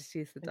yeah, I just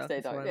use the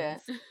darkest ones. Yeah.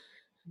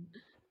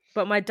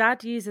 But my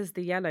dad uses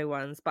the yellow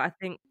ones, but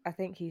I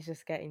think he's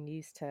just getting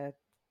used to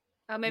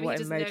maybe he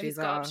doesn't know he's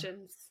got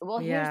options. Well,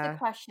 here's the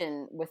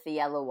question with the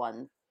yellow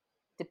one.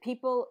 If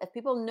people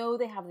know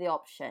they have the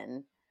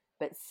option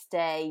but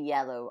stay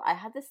yellow. I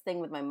had this thing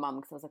with my mum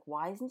because I was like,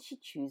 why isn't she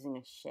choosing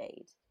a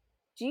shade?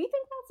 Do you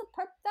think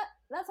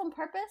that's on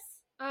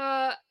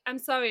purpose? I'm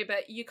sorry,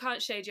 but you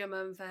can't shade your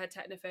mum for her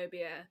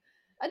technophobia.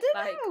 I don't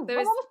know. My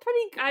mum was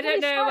pretty. I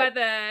don't know sharp.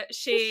 Whether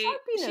she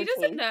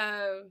doesn't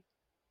know.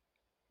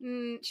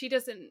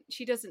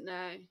 She doesn't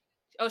know.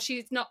 Oh,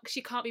 she's not.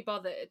 She can't be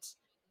bothered.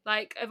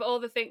 Like, of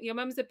all the things, your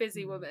mum's a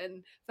busy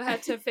woman. For her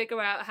to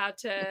figure out how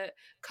to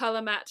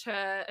colour match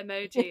her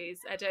emojis,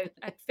 I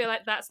feel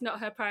like that's not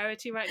her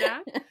priority right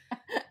now.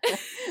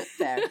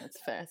 Fair,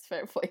 that's fair. It's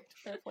fair point.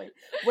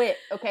 Wait,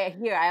 okay,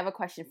 here, I have a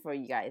question for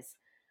you guys.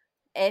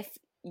 If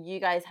you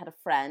guys had a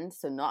friend,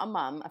 so not a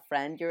mum, a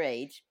friend your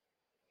age,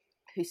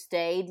 who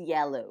stayed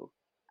yellow,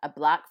 a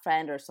black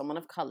friend or someone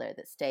of colour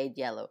that stayed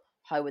yellow,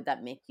 how would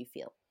that make you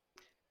feel?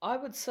 I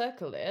would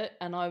circle it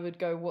and I would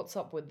go, what's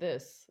up with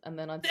this? And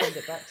then I'd send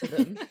it back to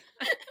them.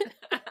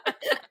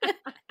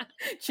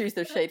 Choose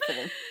their shade for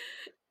them.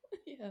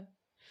 Yeah.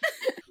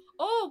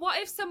 Or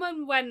what if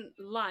someone went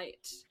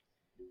light?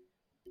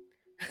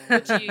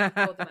 Would you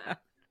call them out?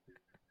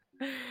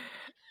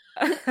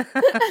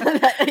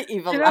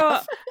 Evil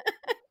laugh.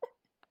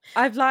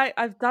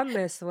 I've done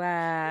this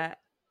where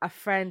a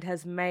friend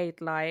has made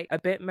like a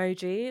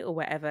Bitmoji or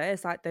whatever.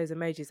 It's like those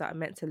emojis that are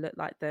meant to look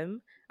like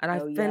them. And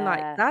I've been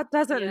like, that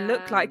doesn't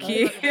look like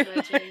you.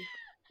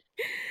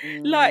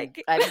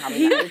 Like,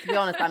 to be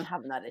honest, I'm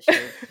having that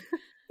issue.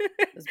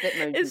 Those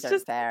Bitmojis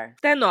aren't fair.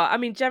 They're not. I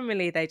mean,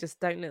 generally they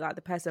just don't look like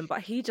the person.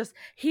 But he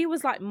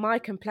was like my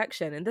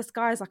complexion, and this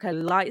guy's like a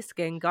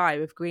light-skinned guy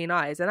with green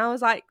eyes, and I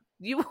was like,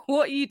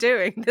 what are you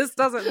doing? This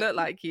doesn't look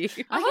like you.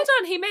 Oh, hold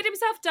on, he made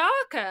himself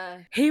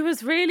darker. He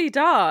was really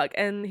dark,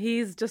 and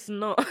he's just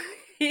not.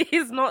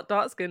 He's not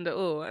dark-skinned at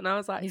all. And I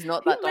was like, he's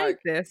not that dark.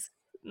 This?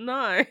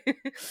 No.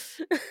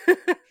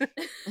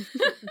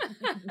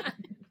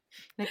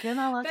 But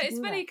it's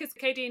funny because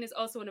Kadeen is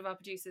also one of our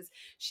producers.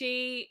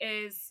 She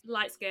is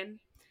light skin,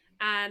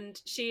 and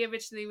she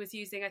originally was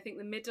using, I think,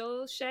 the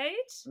middle shade.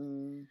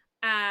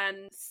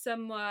 And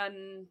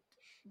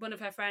one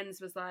of her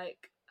friends was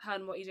like,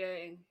 "Hun, what are you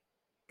doing?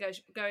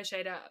 Go a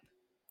shade up.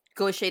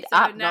 Go a shade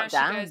up, not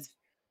down." Goes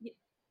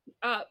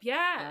up,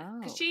 yeah,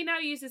 because she now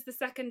uses the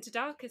second to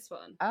darkest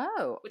one.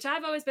 Oh, which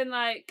I've always been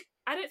like,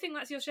 I don't think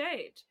that's your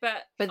shade,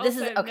 but this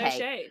is okay. No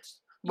shade.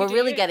 We're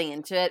really getting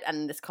into it,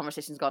 and this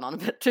conversation's gone on a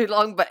bit too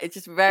long, but it's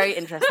just very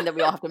interesting that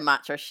we all have to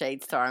match our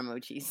shades to our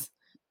emojis.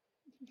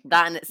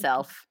 That in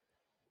itself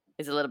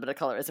is a little bit of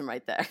colorism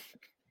right there.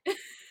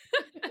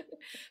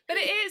 But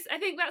it is, I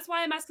think that's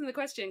why I'm asking the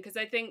question, because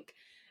I think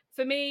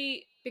for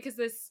me, because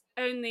there's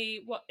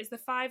only, what is the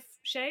 5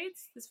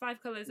 shades? There's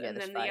 5 colours, and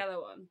then 5. The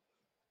yellow one.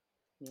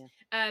 Yeah.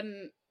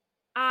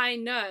 I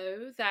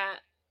know that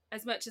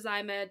as much as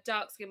I'm a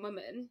dark-skinned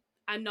woman,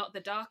 I'm not the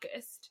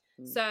darkest.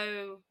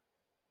 So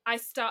I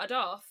started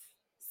off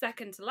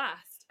second to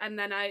last, and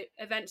then I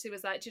eventually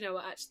was like, do you know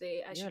what,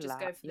 actually I should just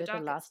go for the darkest. You're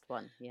the last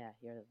one. Yeah,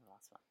 you're the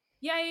last one.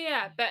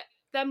 Yeah. But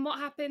then what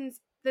happens?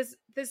 There's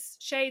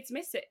shades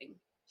missing.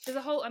 There's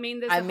a whole,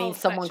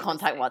 someone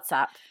contact missing.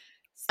 WhatsApp.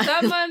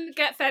 Someone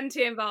get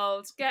Fenty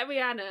involved. Get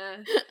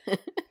Rihanna.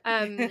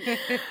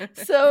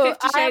 So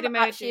 50 shade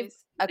emojis.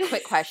 A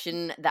quick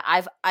question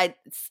that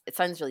it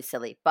sounds really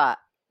silly, but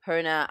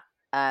Purna,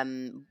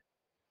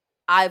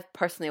 I've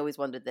personally always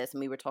wondered this,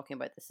 and we were talking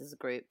about this as a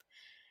group.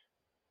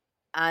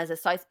 As a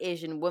South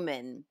Asian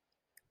woman,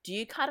 do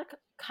you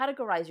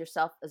categorize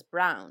yourself as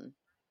brown?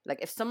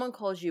 Like, if someone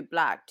calls you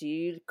black, do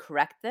you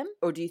correct them?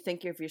 Or do you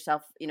think of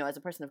yourself, as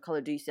a person of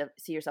color, do you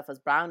see yourself as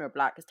brown or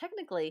black? Because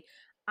technically,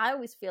 I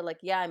always feel like,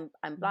 yeah,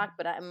 I'm black,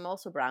 but I'm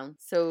also brown.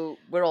 So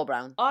we're all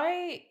brown.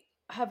 I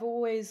have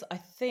always, I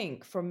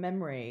think, from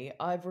memory,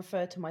 I've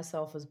referred to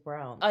myself as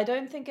brown. I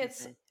don't think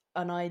it's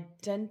an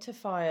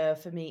identifier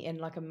for me in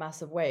like a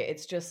massive way.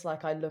 It's just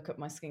like I look at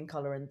my skin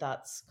color and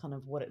that's kind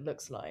of what it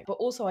looks like. But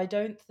also, I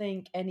don't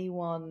think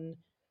anyone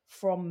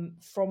from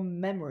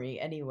memory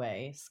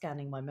anyway,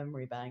 scanning my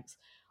memory banks,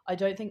 I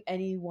don't think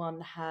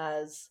anyone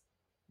has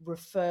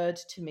referred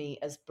to me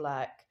as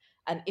black.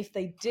 And if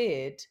they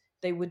did,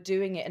 they were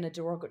doing it in a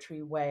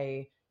derogatory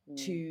way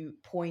to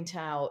point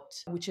out,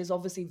 which is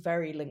obviously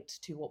very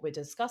linked to what we're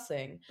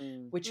discussing,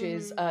 which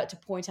is to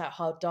point out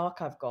how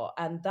dark I've got.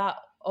 And that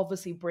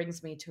obviously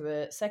brings me to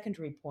a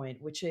secondary point,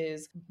 which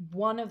is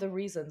one of the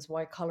reasons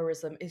why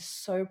colorism is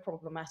so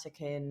problematic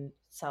in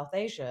South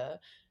Asia,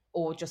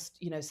 or just,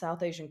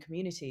 South Asian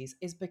communities,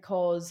 is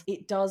because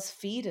it does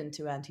feed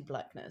into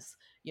anti-blackness,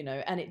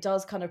 and it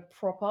does kind of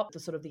prop up the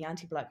sort of the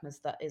anti-blackness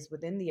that is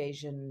within the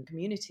Asian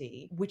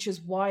community, which is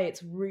why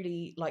it's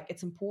really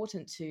it's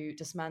important to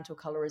dismantle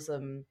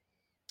colorism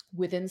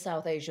within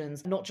South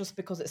Asians, not just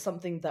because it's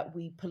something that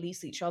we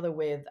police each other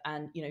with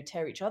and,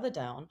 tear each other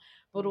down,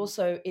 but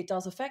also it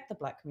does affect the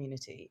Black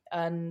community.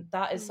 And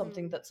that is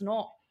something that's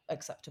not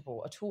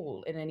acceptable at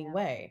all in any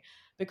way.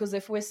 Because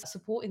if we're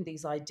supporting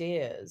these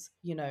ideas,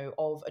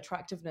 of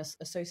attractiveness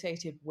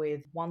associated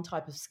with one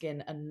type of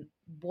skin, and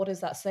what is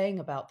that saying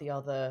about the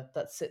other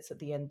that sits at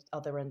the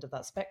other end of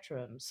that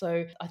spectrum?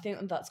 So I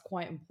think that's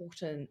quite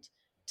important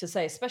to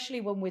say,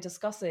 especially when we're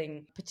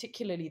discussing,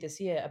 particularly this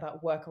year,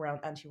 about work around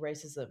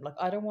anti-racism.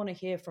 I don't want to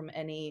hear from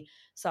any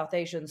South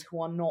Asians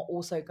who are not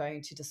also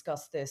going to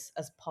discuss this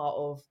as part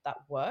of that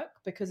work,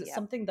 because it's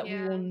something that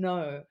we all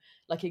know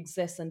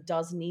exists and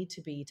does need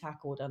to be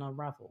tackled and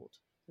unraveled.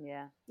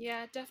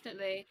 Yeah,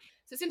 definitely.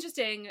 So it's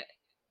interesting.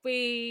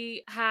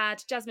 We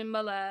had Jasmine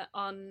Muller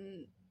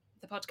on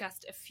the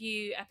podcast a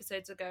few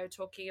episodes ago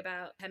talking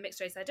about her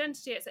mixed race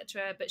identity,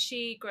 etc. But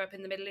she grew up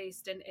in the Middle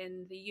East and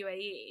in the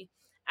UAE.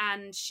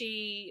 And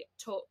she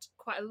talked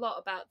quite a lot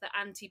about the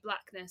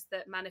anti-blackness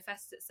that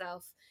manifests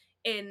itself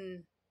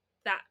in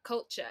that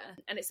culture.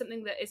 And it's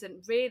something that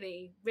isn't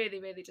really, really,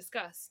 really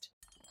discussed.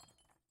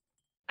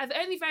 I've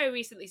only very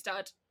recently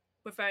started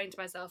referring to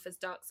myself as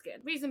dark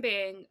skinned. Reason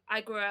being, I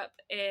grew up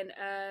in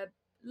a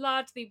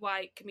largely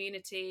white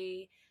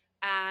community,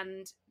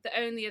 and the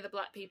only other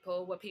Black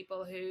people were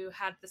people who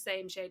had the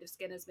same shade of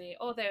skin as me,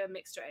 or they were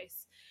mixed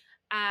race.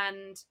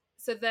 And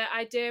so the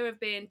idea of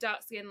being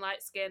dark skin,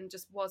 light skin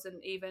just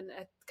wasn't even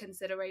a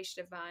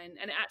consideration of mine.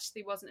 And it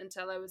actually wasn't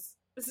until I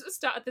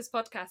started this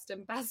podcast,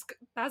 and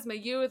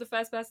Basma, you were the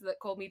first person that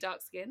called me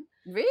dark skin.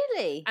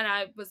 Really? And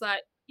I was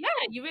like, yeah,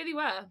 you really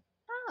were.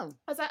 Oh.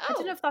 I was like, I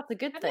don't know if that's a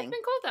good thing. I've never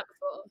been called that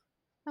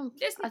before.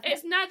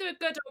 It's neither a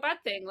good or bad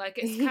thing.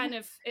 It's kind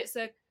of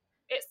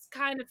it's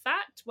kind of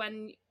fact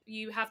when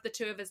you have the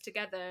two of us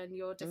together and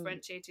you're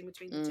differentiating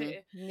between the two.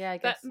 Yeah, I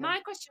guess. But my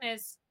question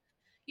is,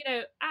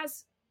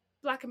 as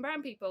Black and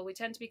brown people, we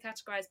tend to be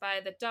categorized by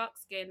either dark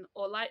skin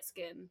or light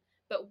skin.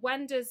 But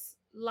when does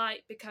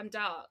light become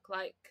dark?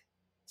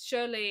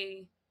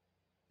 Surely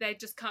there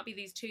just can't be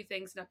these two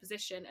things in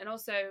opposition. And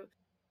also,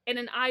 in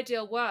an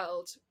ideal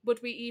world,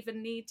 would we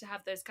even need to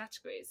have those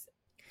categories?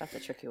 That's a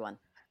tricky one.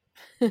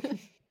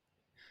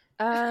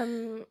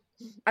 No.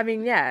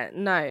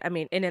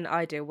 In an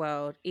ideal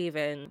world,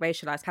 even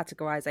racialized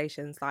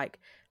categorizations like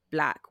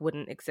Black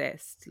wouldn't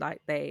exist.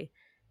 They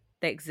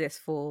exist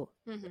for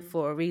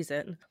a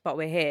reason, but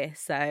we're here.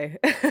 So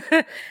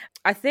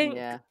I think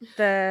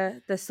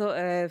the sort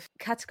of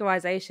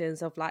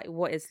categorizations of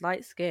what is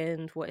light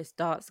skinned, what is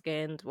dark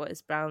skinned, what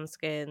is brown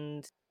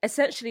skinned,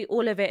 essentially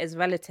all of it is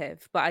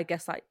relative. But I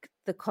guess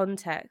the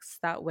context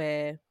that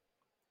we're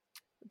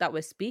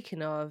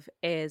speaking of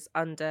is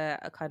under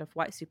a kind of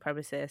white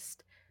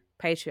supremacist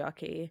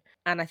patriarchy.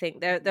 And I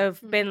think there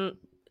have been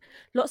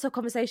lots of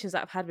conversations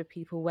that I've had with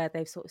people where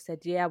they've sort of said,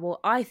 yeah, well,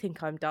 I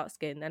think I'm dark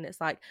skinned. And it's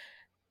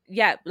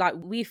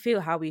we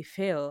feel how we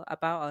feel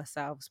about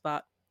ourselves,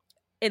 but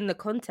in the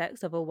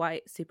context of a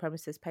white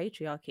supremacist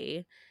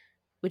patriarchy,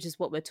 which is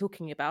what we're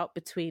talking about,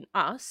 between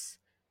us,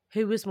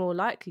 who was more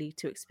likely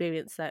to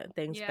experience certain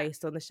things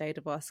based on the shade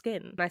of our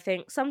skin. And I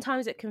think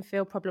sometimes it can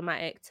feel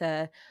problematic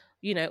to,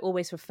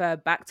 always refer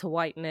back to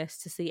whiteness,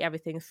 to see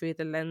everything through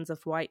the lens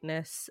of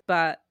whiteness.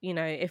 But,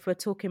 if we're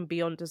talking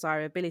beyond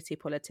desirability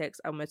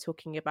politics and we're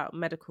talking about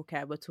medical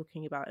care, we're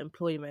talking about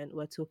employment,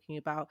 we're talking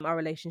about our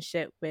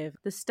relationship with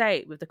the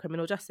state, with the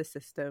criminal justice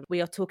system,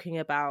 we are talking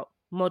about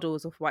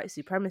models of white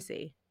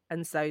supremacy.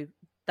 And so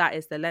that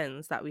is the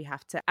lens that we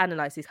have to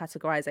analyze these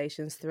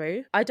categorizations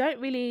through. I don't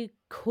really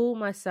call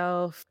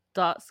myself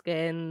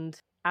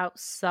dark-skinned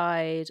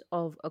outside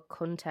of a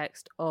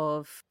context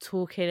of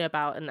talking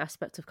about an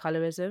aspect of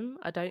colorism,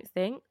 I don't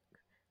think.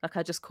 Like,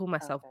 I just call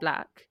myself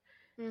black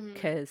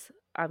because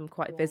I'm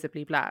quite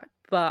visibly black,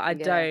 but I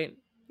don't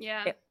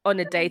on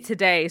a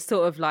day-to-day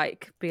sort of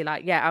like be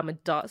like, yeah, I'm a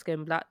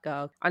dark-skinned black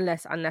girl,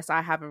 unless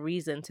I have a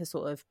reason to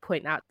sort of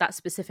point out that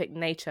specific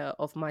nature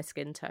of my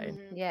skin tone.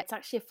 Yeah, it's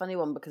actually a funny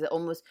one because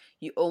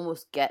you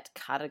almost get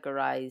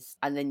categorized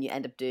and then you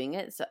end up doing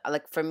it. So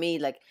like for me,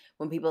 like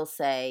when people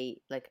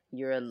say like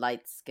you're a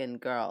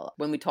light-skinned girl,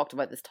 when we talked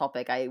about this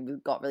topic, I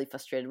got really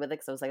frustrated with it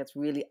because I was like, it's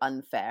really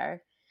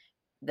unfair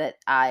that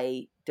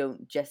I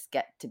don't just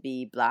get to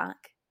be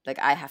black. Like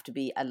I have to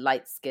be a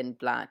light-skinned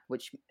black,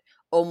 which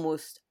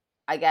almost,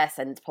 I guess,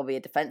 and it's probably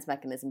a defense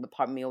mechanism, but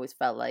part of me always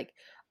felt like,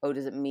 oh,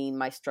 does it mean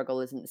my struggle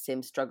isn't the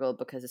same struggle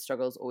because the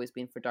struggle has always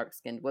been for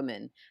dark-skinned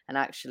women? And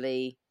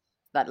actually,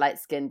 that light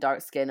skin, dark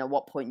skin, at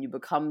what point you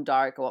become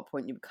dark, at what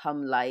point you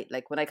become light.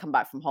 Like when I come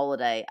back from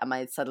holiday, am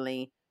I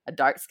suddenly a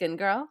dark-skinned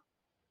girl?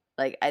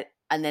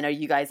 And then are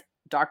you guys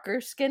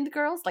darker-skinned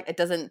girls? Like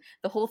the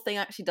whole thing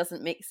actually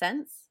doesn't make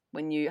sense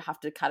when you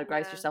have to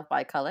categorize yourself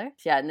by color.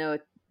 Yeah, no,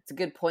 it's a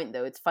good point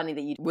though. It's funny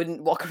that you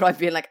wouldn't walk around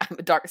being like, I'm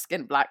a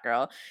dark-skinned black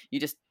girl.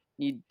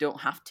 You don't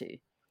have to.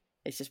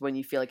 It's just when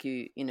you feel like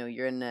you're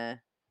in a,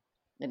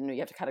 I don't know, you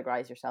have to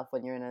categorize yourself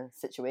when you're in a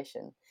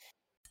situation.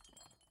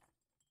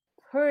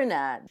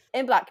 Purna,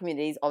 in black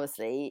communities,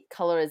 obviously,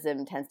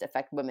 colorism tends to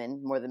affect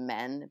women more than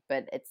men,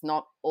 but it's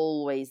not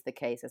always the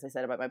case, as I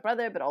said about my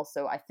brother, but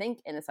also I think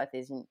in the South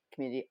Asian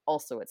community,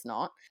 also it's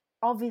not.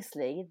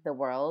 Obviously, the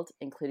world,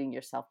 including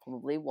yourself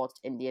probably, watched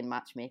Indian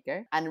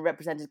Matchmaker and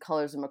represented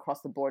colorism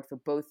across the board for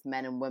both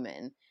men and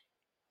women.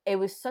 It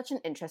was such an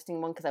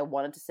interesting one because I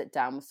wanted to sit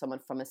down with someone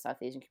from a South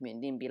Asian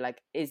community and be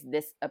like, is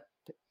this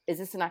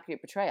an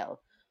accurate portrayal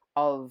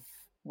of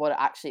what it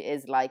actually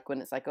is like when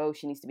it's like, oh,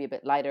 she needs to be a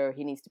bit lighter,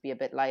 he needs to be a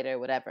bit lighter,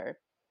 whatever.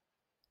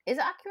 Is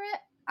it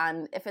accurate?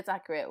 And if it's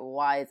accurate,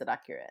 why is it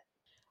accurate?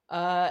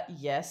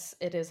 Yes,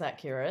 it is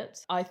accurate.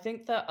 I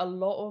think that a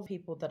lot of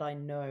people that I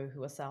know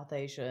who are South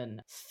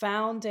Asian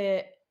found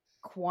it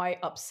quite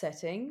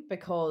upsetting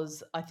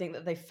because I think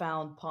that they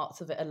found parts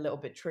of it a little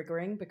bit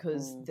triggering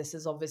because this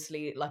is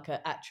obviously like an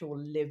actual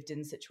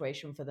lived-in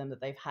situation for them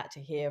that they've had to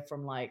hear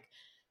from like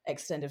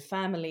extended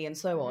family and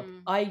so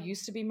on. I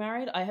used to be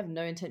married. I have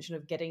no intention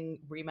of getting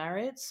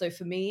remarried. So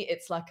for me,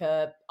 it's like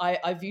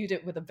I viewed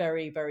it with a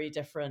very, very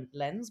different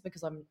lens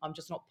because I'm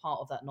just not part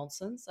of that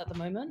nonsense at the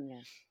moment.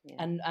 Yeah.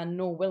 And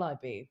nor will I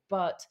be.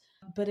 But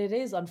it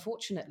is,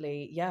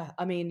 unfortunately, yeah.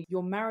 I mean,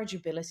 your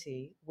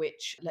marriageability,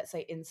 which let's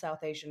say in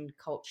South Asian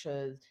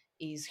culture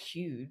is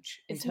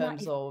huge in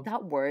terms of...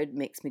 That word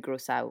makes me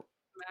gross out.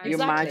 Your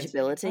Exactly.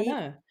 marriageability. I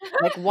know.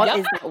 Like what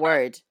is that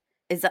word?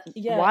 Is that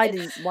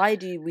why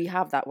do we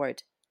have that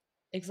word?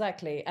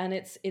 Exactly. And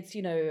it's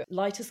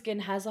lighter skin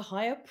has a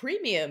higher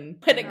premium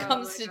when it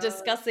comes to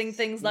discussing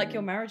things like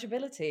your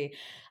marriageability.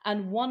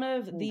 And one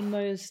of the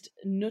most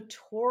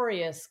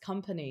notorious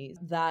companies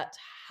that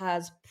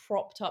has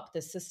propped up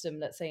this system,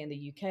 let's say in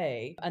the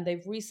UK, and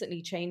they've recently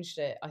changed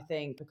it, I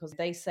think, because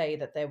they say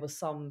that there was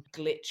some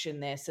glitch in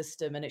their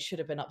system and it should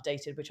have been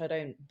updated, which I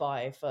don't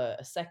buy for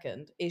a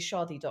second, is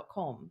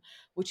Shaadi.com,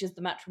 which is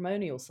the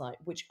matrimonial site,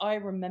 which I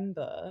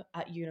remember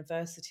at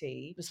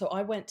university. So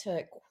I went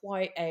to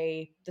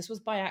this was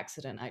by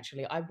accident,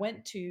 actually. I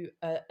went to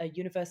a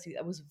university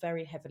that was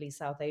very heavily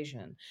South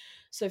Asian.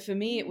 So for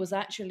me, it was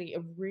actually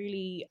a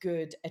really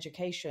good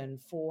education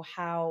for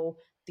how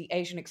the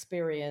Asian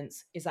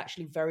experience is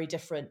actually very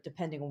different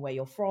depending on where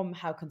you're from,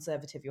 how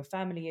conservative your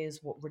family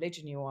is, what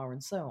religion you are,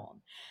 and so on.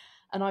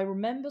 And I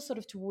remember sort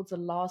of towards the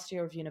last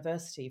year of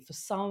university, for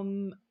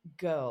some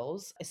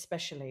girls,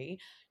 especially,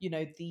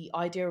 the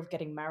idea of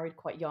getting married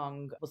quite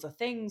young was a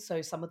thing.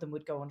 So some of them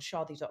would go on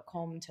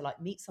Shaadi.com to like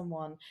meet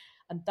someone.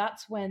 And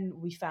that's when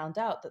we found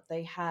out that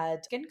they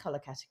had skin color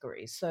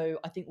categories. So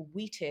I think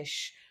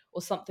wheatish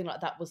or something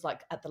like that was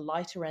like at the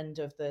lighter end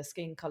of the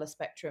skin color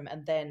spectrum.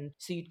 And then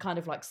so you'd kind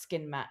of like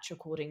skin match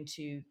according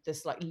to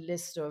this like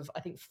list of, I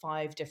think,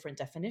 5 different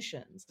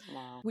definitions.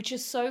 Wow. Which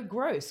is so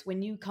gross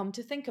when you come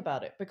to think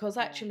about it, because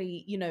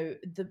actually,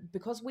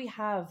 because we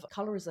have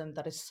colorism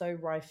that is so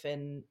rife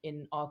in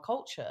our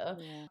culture,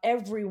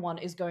 everyone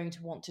is going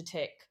to want to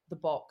tick the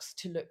box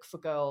to look for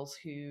girls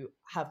who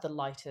have the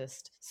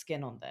lightest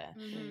skin on there.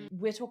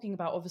 We're talking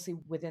about obviously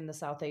within the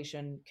South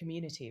Asian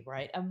community,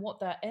 right? And what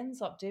that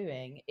ends up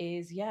doing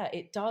is, yeah,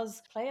 it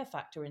does play a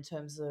factor in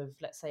terms of,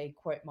 let's say,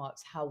 quote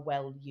marks, how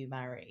well you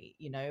marry.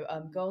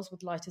 Girls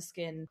with lighter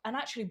skin, and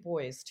actually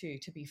boys too,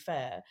 to be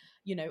fair,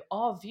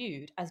 are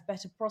viewed as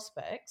better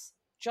prospects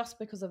just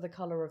because of the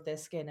color of their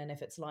skin. And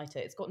if it's lighter,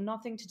 it's got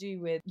nothing to do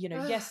with,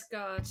 yes,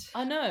 God,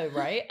 I know,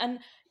 right? And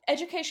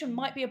education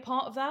might be a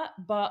part of that,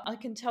 but I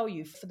can tell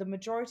you, for the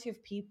majority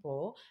of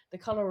people, the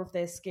color of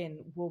their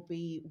skin will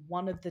be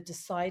one of the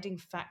deciding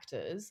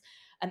factors,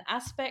 an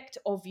aspect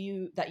of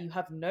you that you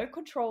have no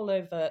control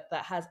over,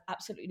 that has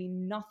absolutely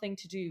nothing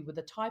to do with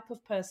the type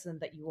of person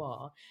that you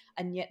are.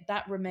 And yet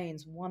that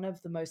remains one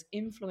of the most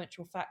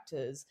influential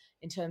factors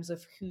in terms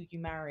of who you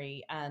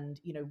marry and,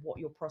 what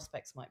your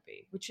prospects might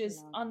be, which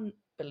is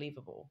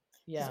unbelievable.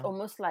 Yeah. It's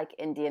almost like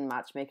Indian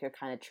Matchmaker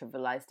kind of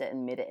trivialized it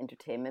and made it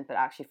entertainment, but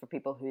actually for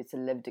people who it's a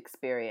lived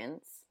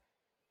experience,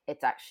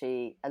 it's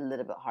actually a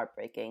little bit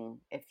heartbreaking.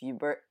 If you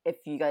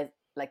guys,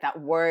 like,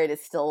 that word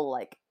is still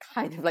like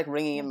kind of like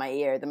ringing in my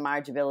ear, the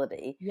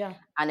marriageability. Yeah.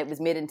 And it was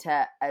made into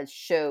a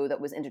show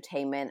that was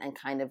entertainment and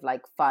kind of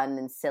like fun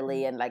and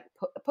silly and like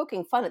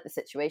poking fun at the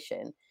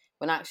situation,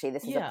 when actually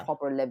this is a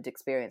proper lived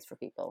experience for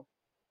people.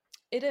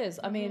 It is.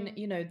 I mean,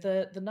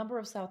 the number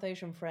of South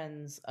Asian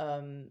friends,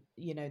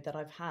 that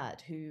I've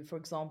had who, for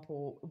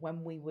example,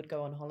 when we would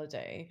go on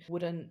holiday,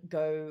 wouldn't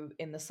go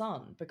in the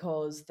sun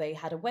because they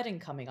had a wedding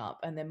coming up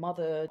and their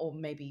mother, or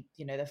maybe,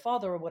 their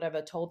father or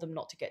whatever, told them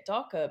not to get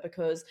darker,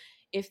 because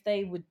if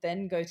they would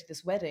then go to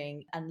this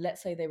wedding, and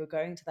let's say they were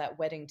going to that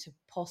wedding to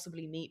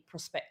possibly meet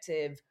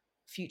prospective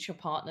future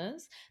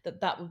partners,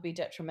 that would be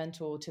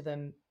detrimental to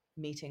them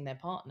meeting their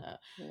partner.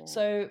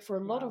 So for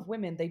a lot of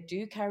women, they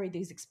do carry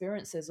these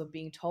experiences of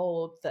being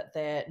told that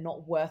they're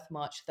not worth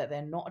much, that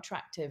they're not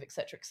attractive,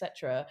 etc.,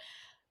 etc.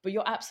 But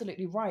you're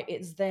absolutely right.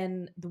 It's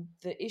then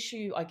the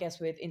issue, I guess,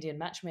 with Indian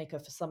Matchmaker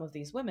for some of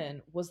these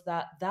women was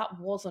that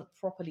wasn't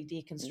properly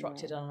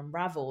deconstructed and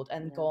unraveled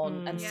and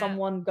gone, and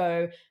someone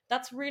go,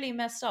 that's really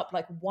messed up.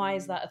 Like, why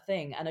is that a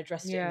thing? And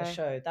addressed it in the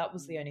show. That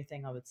was the only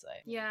thing I would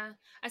say. Yeah.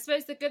 I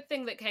suppose the good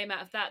thing that came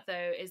out of that,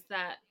 though, is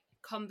that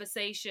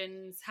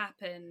conversations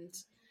happened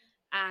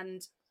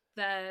and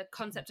the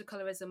concept of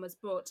colorism was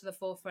brought to the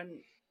forefront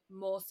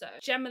more so.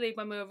 Generally,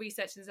 when we were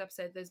researching this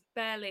episode, there's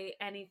barely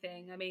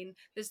anything. I mean,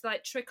 there's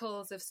like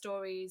trickles of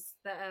stories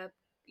that are,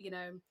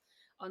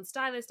 on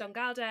Stylist, on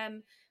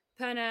Galdem.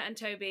 Perna and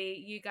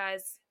Toby, you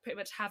guys pretty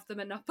much have the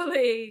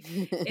monopoly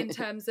in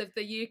terms of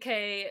the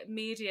UK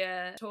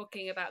media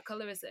talking about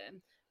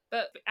colorism.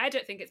 But I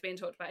don't think it's being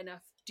talked about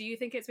enough. Do you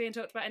think it's being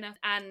talked about enough?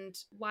 And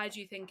why do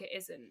you think it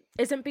isn't?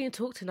 Isn't being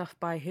talked enough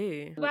by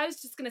who? Well, I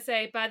was just going to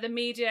say by the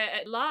media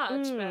at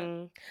large.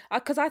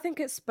 Because I think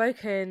it's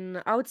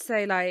spoken, I would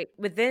say, like,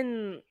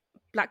 within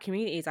Black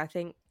communities, I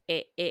think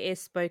it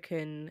is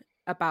spoken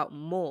about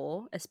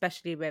more,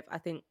 especially with, I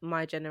think,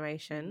 my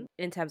generation,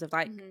 in terms of,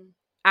 like,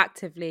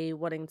 actively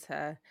wanting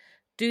to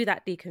do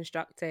that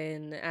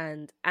deconstructing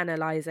and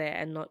analyze it,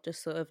 and not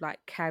just sort of like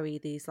carry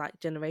these like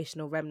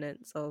generational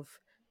remnants of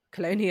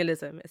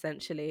colonialism,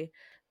 essentially.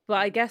 But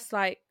I guess,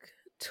 like,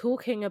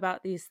 talking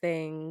about these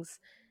things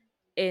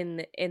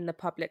in the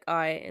public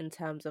eye in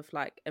terms of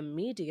like a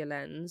media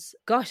lens,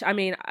 gosh, I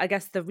mean, I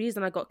guess the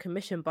reason I got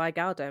commissioned by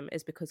Galdem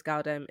is because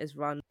Galdem is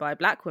run by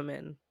Black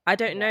women. I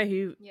don't know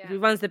who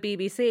runs the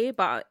BBC,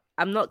 but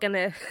I'm not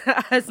gonna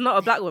it's not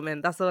a Black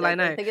woman, that's all I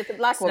know. I think it's a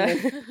Black woman.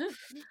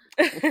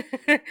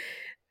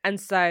 And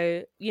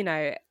so,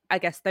 I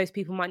guess those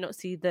people might not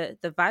see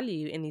the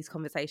value in these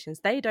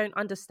conversations. They don't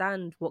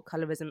understand what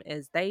colorism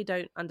is. They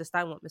don't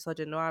understand what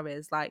misogynoir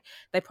is. Like,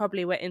 they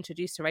probably were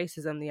introduced to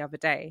racism the other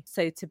day.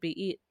 So to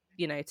be,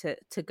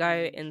 to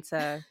go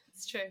into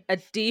it's true. a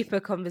deeper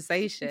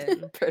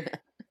conversation.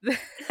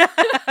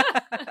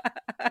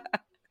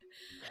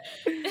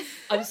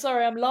 I'm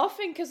sorry, I'm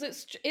laughing because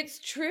it's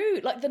true.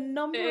 Like, the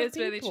number of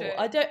people,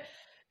 really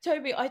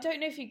Toby, I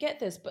don't know if you get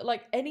this, but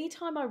like,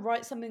 anytime I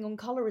write something on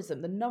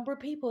colorism, the number of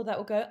people that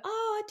will go,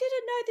 oh, I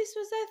didn't know this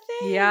was a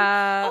thing.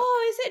 Yeah.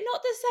 Oh, is it not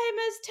the same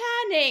as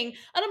tanning?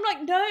 And I'm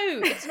like,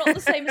 no, it's not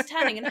the same as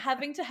tanning. And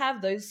having to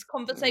have those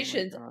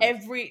conversations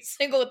every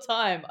single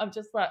time, I'm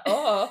just like,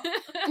 oh.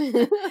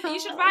 You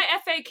should write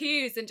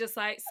FAQs and just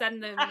like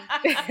send them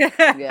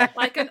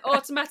like an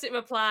automatic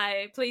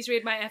reply. Please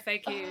read my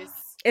FAQs.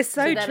 It's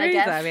so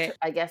true,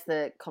 I guess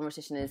the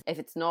conversation is, if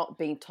it's not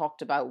being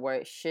talked about where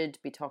it should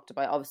be talked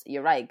about, obviously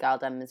you're right,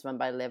 Galdem is run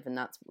by Liv, and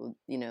that's,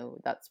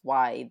 that's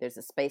why there's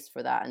a space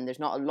for that, and there's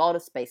not a lot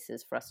of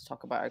spaces for us to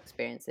talk about our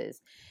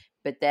experiences.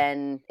 But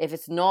then if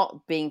it's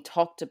not being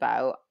talked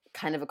about,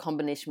 kind of a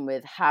combination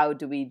with how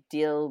do we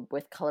deal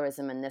with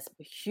colorism and this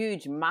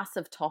huge,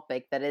 massive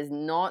topic that is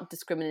not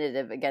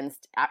discriminative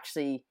against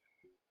actually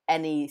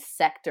any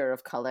sector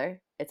of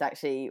color, it's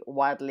actually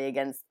widely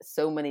against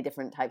so many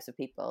different types of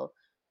people.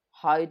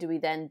 How do we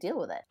then deal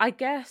with it? I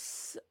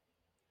guess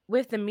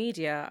with the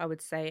media, I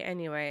would say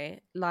anyway,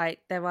 like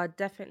there are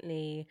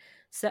definitely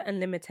certain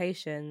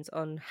limitations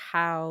on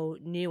how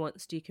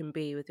nuanced you can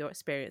be with your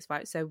experience,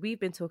 right? So we've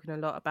been talking a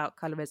lot about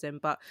colorism,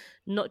 but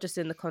not just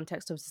in the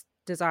context of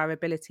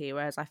desirability,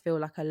 whereas I feel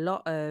like a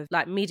lot of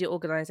like media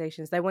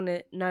organizations, they want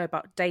to know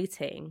about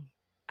dating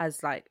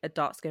as like a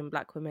dark-skinned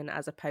Black woman,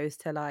 as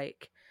opposed to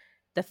like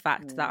the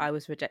fact that I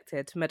was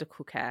rejected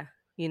medical care.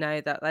 You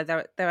know, that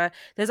like,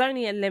 there's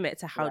only a limit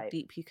to how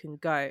deep you can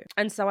go.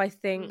 And so I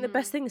think the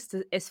best thing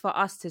is for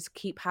us to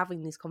keep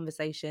having these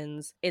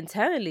conversations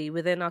internally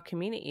within our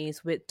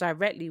communities, with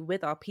directly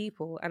with our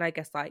people. And I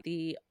guess like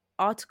the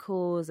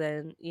articles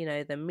and, you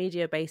know, the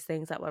media based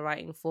things that we're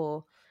writing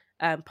for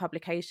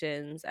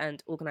publications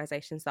and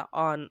organizations that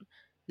aren't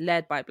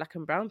led by Black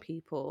and brown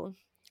people,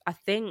 I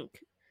think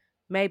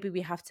maybe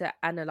we have to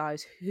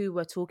analyze who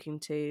we're talking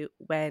to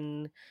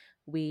when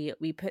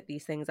we put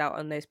these things out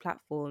on those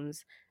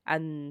platforms,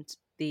 and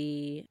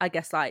the, I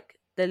guess like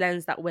the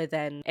lens that we're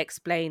then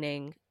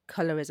explaining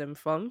colorism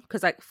from.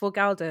 Because like for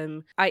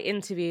Galdem, I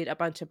interviewed a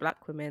bunch of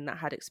Black women that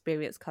had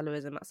experienced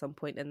colorism at some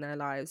point in their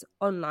lives,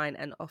 online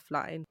and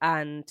offline,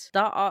 and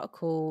that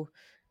article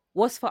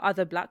was for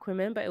other Black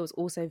women, but it was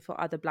also for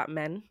other Black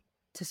men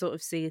to sort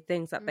of see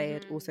things that they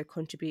had also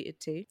contributed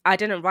to. I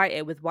didn't write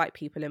it with white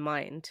people in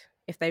mind.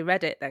 If they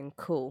read it, then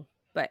cool.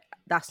 But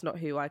that's not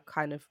who I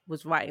kind of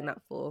was writing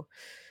that for.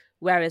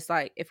 Whereas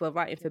like if we're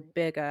writing for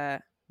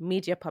bigger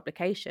media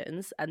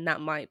publications, and that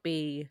might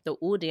be the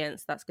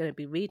audience that's going to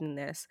be reading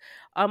this,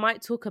 I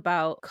might talk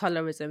about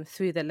colorism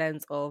through the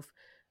lens of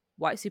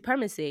white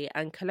supremacy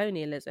and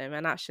colonialism,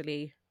 and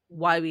actually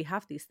why we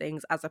have these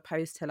things, as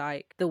opposed to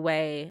like the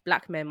way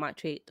Black men might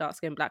treat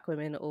dark-skinned Black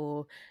women,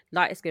 or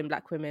lighter-skinned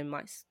Black women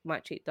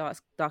might treat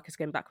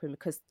darker-skinned Black women,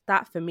 because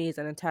that for me is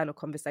an internal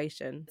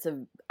conversation. It's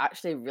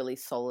actually a really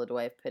solid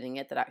way of putting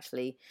it, that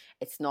actually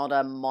it's not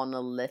a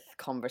monolith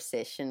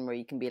conversation where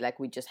you can be like,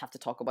 we just have to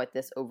talk about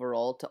this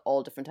overall to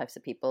all different types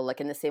of people. Like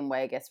in the same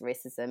way, I guess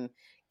racism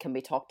can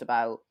be talked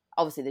about.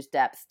 Obviously there's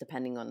depth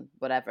depending on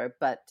whatever,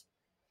 but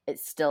it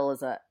still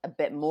is a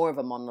bit more of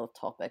a monolith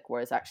topic,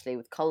 whereas actually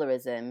with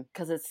colorism,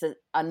 because it's an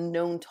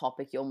unknown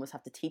topic, you almost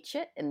have to teach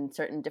it in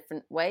certain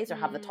different ways, or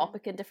have the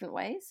topic in different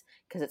ways,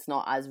 because it's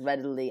not as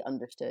readily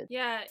understood.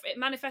 Yeah, it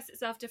manifests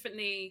itself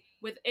differently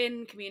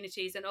within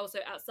communities and also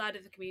outside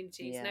of the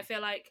communities. And I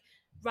feel like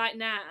right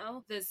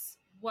now there's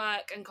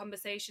work and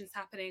conversations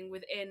happening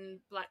within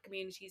Black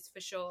communities for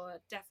sure,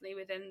 definitely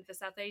within the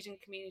South Asian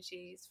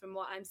communities from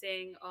what I'm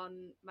seeing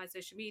on my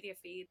social media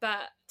feed.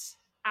 But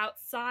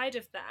outside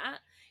of that,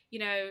 you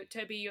know,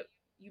 Toby,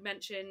 you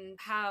mentioned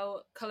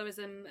how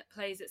colorism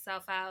plays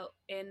itself out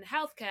in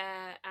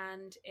healthcare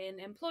and in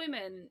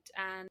employment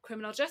and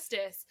criminal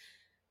justice.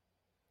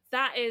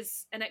 That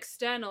is an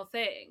external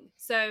thing.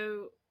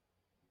 So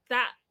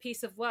that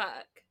piece of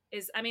work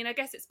is, I mean, I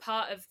guess it's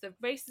part of the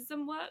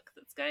racism work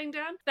that's going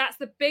down. That's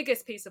the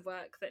biggest piece of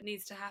work that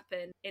needs to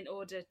happen in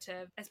order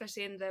to,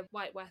 especially in the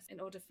white West,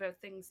 in order for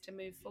things to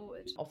move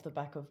forward. Off the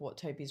back of what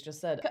Toby's just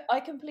said, I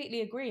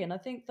completely agree. And I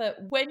think that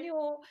when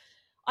you're,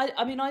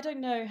 I mean, I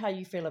don't know how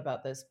you feel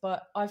about this,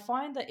 but I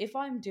find that if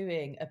I'm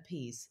doing a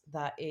piece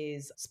that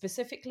is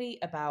specifically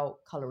about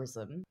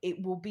colorism,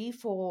 it will be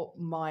for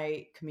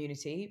my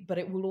community, but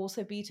it will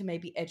also be to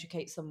maybe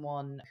educate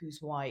someone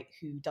who's white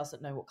who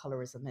doesn't know what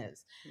colorism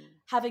is.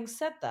 Having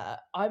said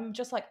that, I'm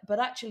just like, but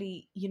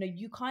actually, you know,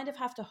 you kind of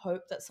have to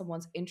hope that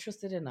someone's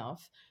interested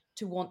enough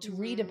to want to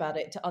read about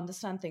it, to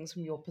understand things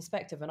from your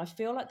perspective. And I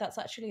feel like that's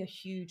actually a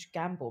huge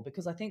gamble,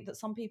 because I think that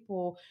some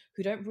people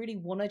who don't really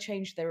want to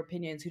change their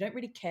opinions, who don't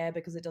really care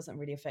because it doesn't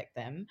really affect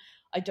them,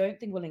 I don't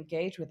think will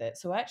engage with it.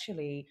 So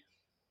actually,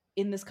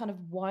 in this kind of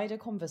wider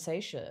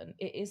conversation,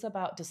 it is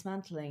about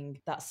dismantling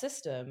that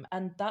system.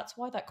 And that's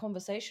why that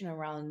conversation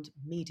around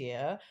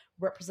media,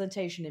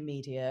 representation in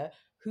media,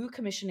 who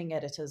commissioning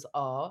editors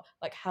are,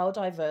 like how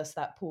diverse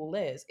that pool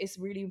is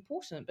really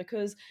important,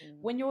 because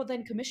when you're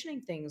then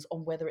commissioning things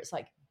on whether it's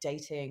like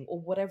dating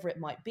or whatever it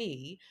might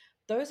be,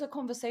 those are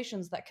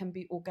conversations that can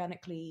be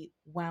organically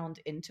wound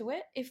into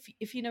it,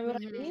 if you know what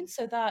I mean,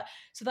 so that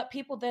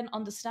people then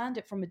understand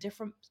it from a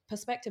different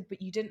perspective.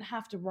 But you didn't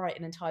have to write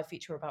an entire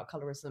feature about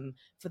colorism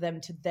for them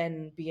to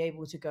then be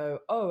able to go,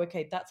 oh,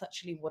 okay, that's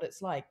actually what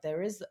it's like.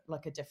 There is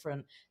like a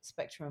different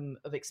spectrum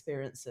of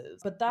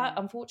experiences. But that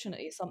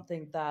unfortunately is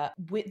something that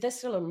there's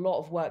still a lot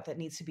of work that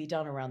needs to be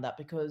done around that,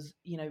 because,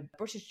 you know,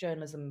 British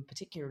journalism in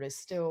particular is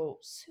still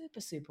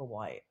super, super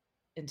white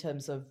in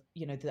terms of,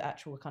 you know, the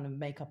actual kind of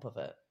makeup of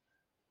it.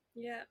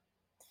 Yeah.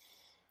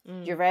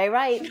 You're very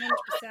right. 100%.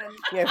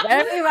 You're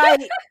very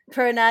right,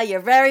 Purna.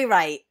 You're very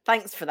right.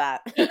 Thanks for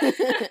that.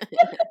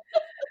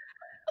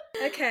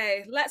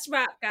 Okay, let's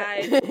wrap,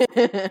 guys.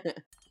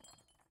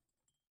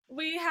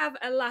 We have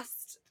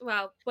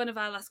one of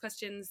our last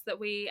questions that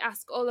we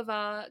ask all of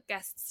our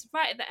guests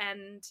right at the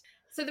end.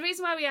 So the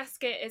reason why we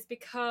ask it is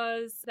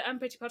because the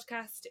Unpretty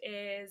podcast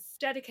is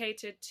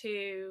dedicated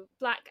to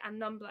Black and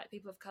non-Black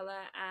people of colour,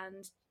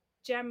 and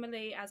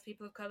generally, as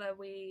people of colour,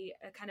 we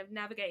are kind of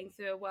navigating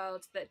through a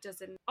world that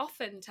doesn't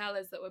often tell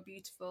us that we're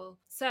beautiful.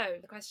 So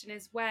the question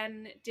is,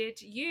 when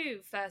did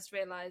you first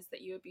realise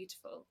that you were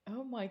beautiful?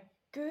 Oh my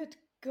good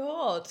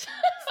God.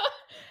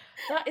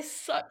 That is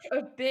such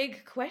a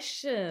big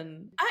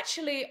question.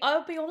 Actually,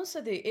 I'll be honest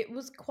with you, it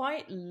was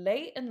quite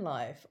late in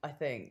life, I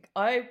think.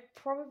 I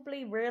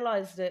probably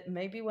realized it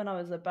maybe when I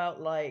was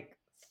about like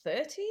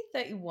 30,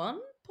 31,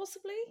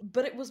 possibly.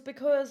 But it was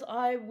because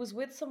I was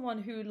with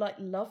someone who like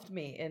loved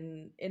me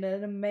in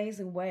an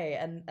amazing way,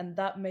 and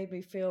that made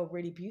me feel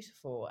really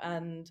beautiful.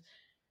 And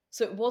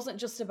so it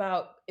wasn't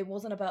about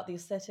the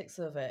aesthetics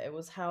of it. It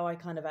was how I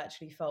kind of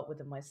actually felt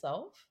within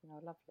myself.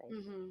 Oh, lovely.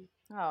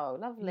 Mm-hmm. Oh,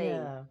 lovely.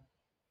 Yeah.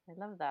 I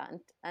love that.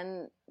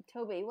 And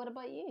Toby, what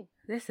about you?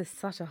 This is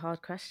such a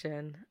hard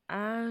question.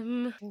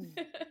 Mm.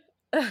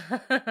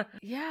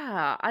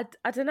 Yeah,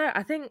 I don't know.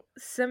 I think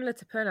similar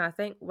to Puna, I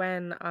think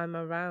when I'm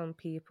around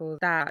people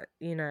that,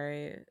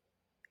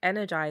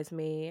 energize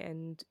me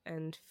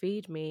and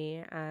feed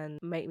me and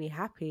make me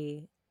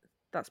happy,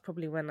 that's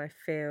probably when I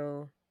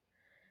feel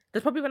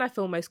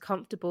most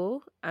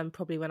comfortable, and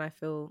probably when I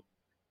feel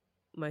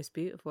most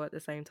beautiful at the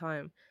same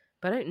time.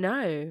 But I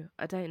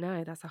don't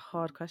know. That's a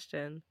hard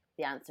question.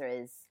 The answer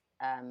is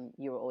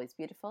you were always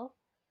beautiful,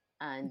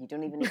 and you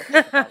don't even need to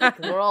think about it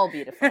because we're all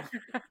beautiful.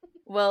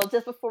 Well,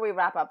 just before we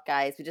wrap up,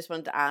 guys, we just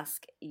wanted to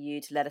ask you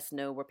to let us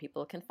know where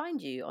people can find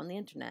you on the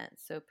internet.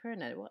 So,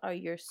 Purna, what are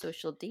your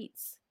social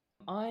deets?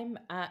 I'm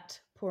at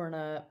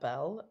Purna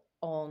Bell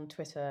on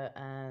Twitter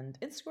and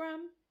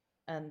Instagram,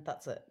 and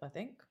that's it, I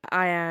think.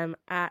 I am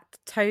at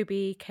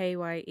Toby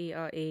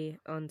Kyere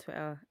on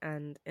Twitter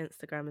and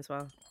Instagram as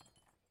well.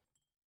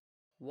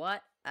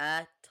 What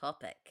a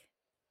topic.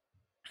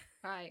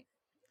 Right.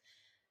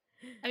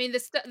 I mean,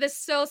 there's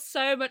still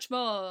so much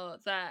more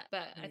but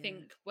I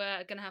think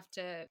we're gonna have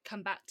to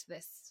come back to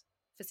this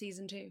for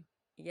season 2.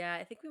 Yeah,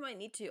 I think we might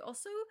need to.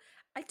 Also,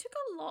 I took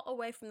a lot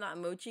away from that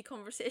emoji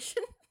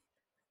conversation.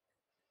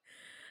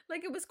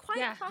 Like, it was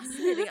quite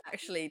fascinating,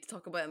 actually, to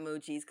talk about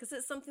emojis, because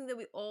it's something that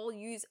we all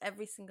use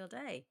every single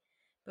day,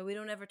 but we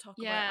don't ever talk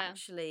about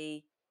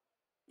actually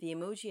the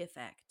emoji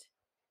effect.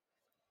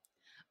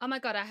 Oh my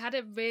God, I had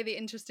a really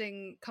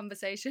interesting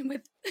conversation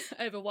with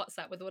over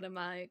WhatsApp with one of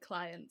my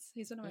clients.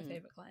 He's one of my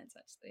favorite clients,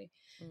 actually.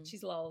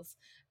 She's lols.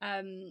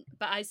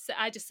 But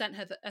I just sent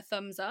her a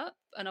thumbs up,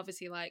 and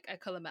obviously, like, I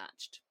color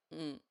matched.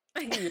 And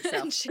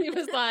she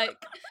was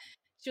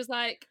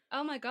like,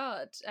 oh my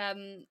God,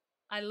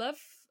 I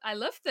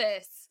love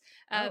this.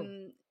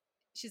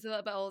 She's a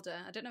little bit older.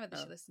 I don't know whether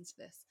she listens to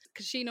this,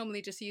 because she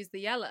normally just used the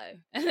yellow.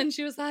 And then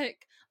she was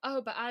like,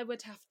 oh, but I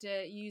would have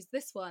to use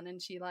this one. And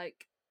she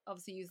like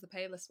obviously used the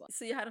palest one.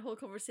 So you had a whole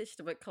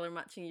conversation about color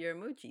matching your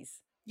emojis.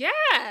 Yeah.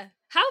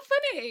 How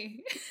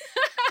funny.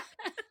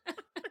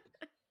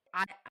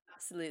 I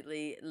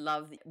absolutely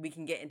love that we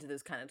can get into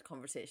those kind of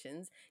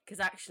conversations, because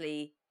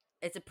actually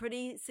it's a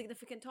pretty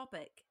significant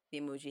topic,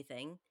 the emoji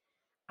thing.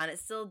 And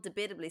it's still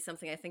debatably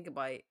something I think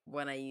about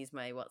when I use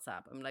my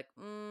WhatsApp. I'm like,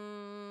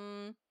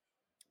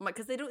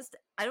 because I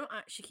don't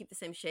actually keep the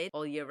same shade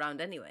all year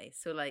round anyway.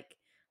 So, like,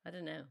 I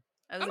don't know.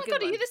 Oh my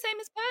God, are you the same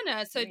as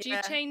Purna? So do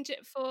you change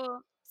it for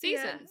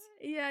seasons?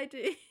 Yeah, I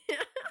do.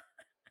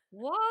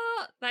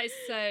 What? That is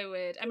so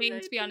weird. I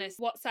mean, to be honest,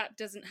 WhatsApp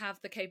doesn't have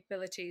the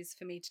capabilities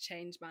for me to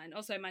change mine.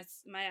 Also, my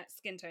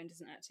skin tone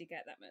doesn't actually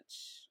get that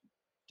much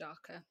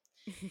darker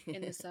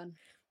in the sun.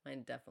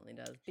 Mine definitely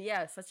does. But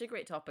yeah, such a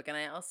great topic. And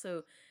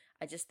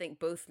I just think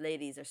both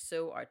ladies are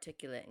so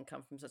articulate and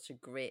come from such a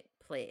great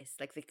place.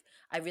 Like,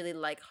 I really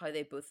like how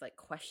they both like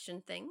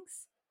question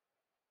things.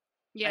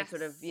 Yeah, and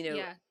sort of,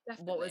 yeah,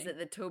 what was it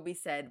that Toby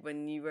said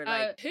when you were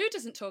like, who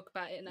doesn't talk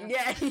about it enough?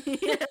 Yeah.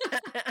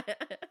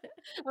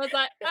 I was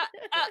like,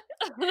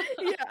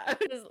 yeah.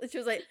 She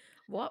was like,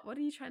 what are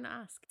you trying to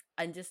ask?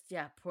 And just,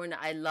 yeah, Purna,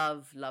 I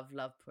love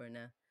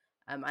Purna.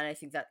 And I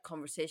think that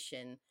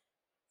conversation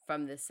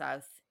from the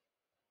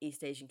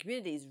Southeast Asian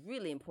community is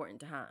really important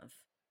to have.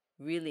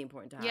 Really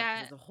important to have.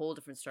 Yeah, it's a whole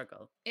different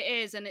struggle. It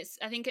is, and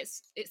I think it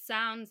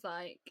sounds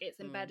like it's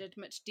embedded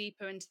much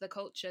deeper into the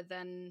culture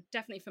than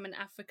definitely from an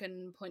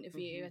African point of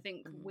view. I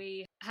think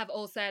we have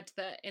all said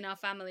that in our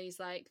families,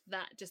 like,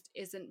 that just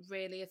isn't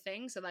really a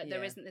thing. So like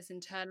there isn't this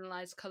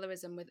internalized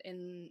colorism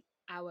within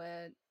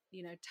our,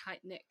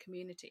 tight-knit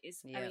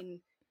communities. I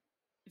mean,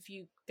 if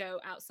you go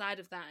outside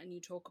of that and you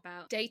talk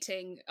about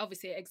dating,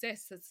 obviously it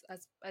exists,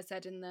 as I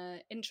said in the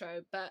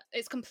intro, but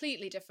it's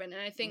completely different.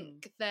 And I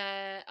think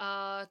there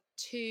are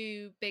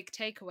two big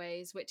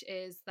takeaways, which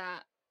is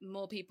that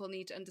more people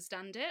need to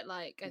understand it.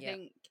 Like, I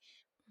think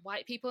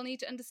white people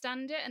need to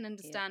understand it and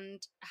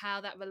understand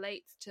how that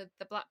relates to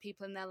the Black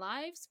people in their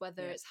lives,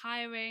 whether it's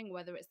hiring,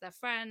 whether it's their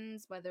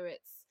friends, whether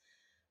it's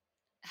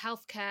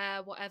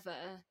healthcare, whatever.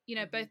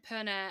 Both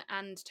Purna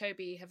and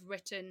Toby have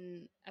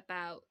written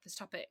about this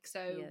topic,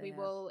 so we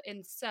will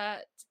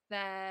insert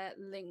their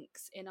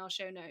links in our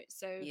show notes,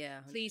 so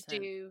please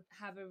do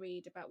have a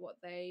read about what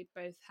they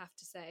both have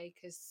to say,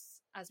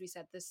 because as we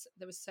said,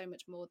 there was so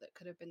much more that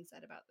could have been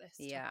said about this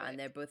topic. And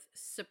they're both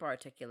super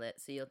articulate,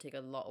 so you'll take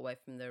a lot away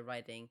from their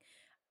writing,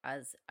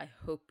 as I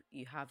hope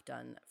you have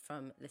done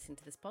from listening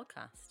to this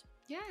podcast.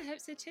 Yeah, I hope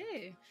so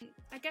too.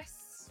 I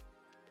guess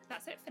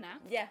that's it for now.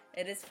 Yeah,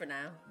 it is for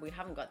now. We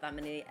haven't got that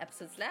many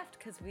episodes left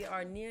because we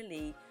are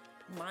nearly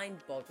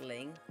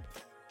mind-boggling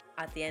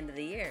at the end of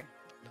the year.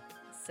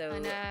 So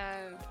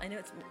I know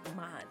it's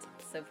mad.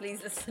 So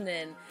please listen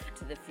in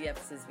to the few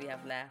episodes we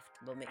have left.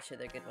 We'll make sure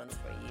they're good ones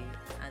for you.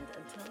 And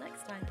until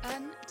next time.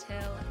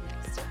 Until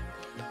next time.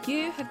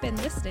 You have been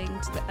listening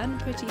to the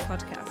Unpretty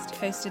podcast,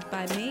 hosted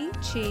by me,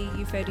 Chi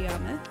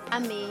Euphodiama.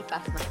 And me,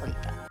 Basma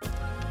Khalifa.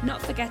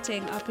 Not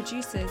forgetting our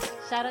producers.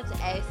 Shout out to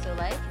A.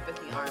 Soleil for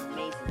booking our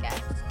amazing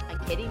guests, and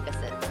Katie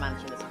Bissett for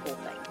managing this whole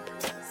thing.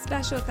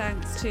 Special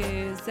thanks to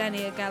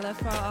Xenia Geller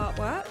for our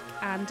artwork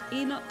and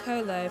Enoch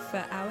Kolo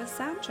for our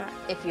soundtrack.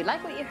 If you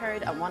like what you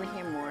heard and want to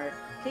hear more,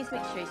 please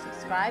make sure you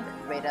subscribe,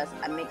 rate us,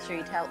 and make sure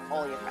you tell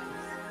all your friends.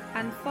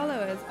 And follow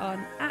us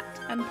on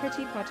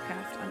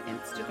 @UnprettyPodcast on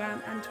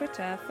Instagram and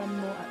Twitter for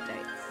more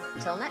updates.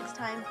 Until next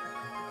time.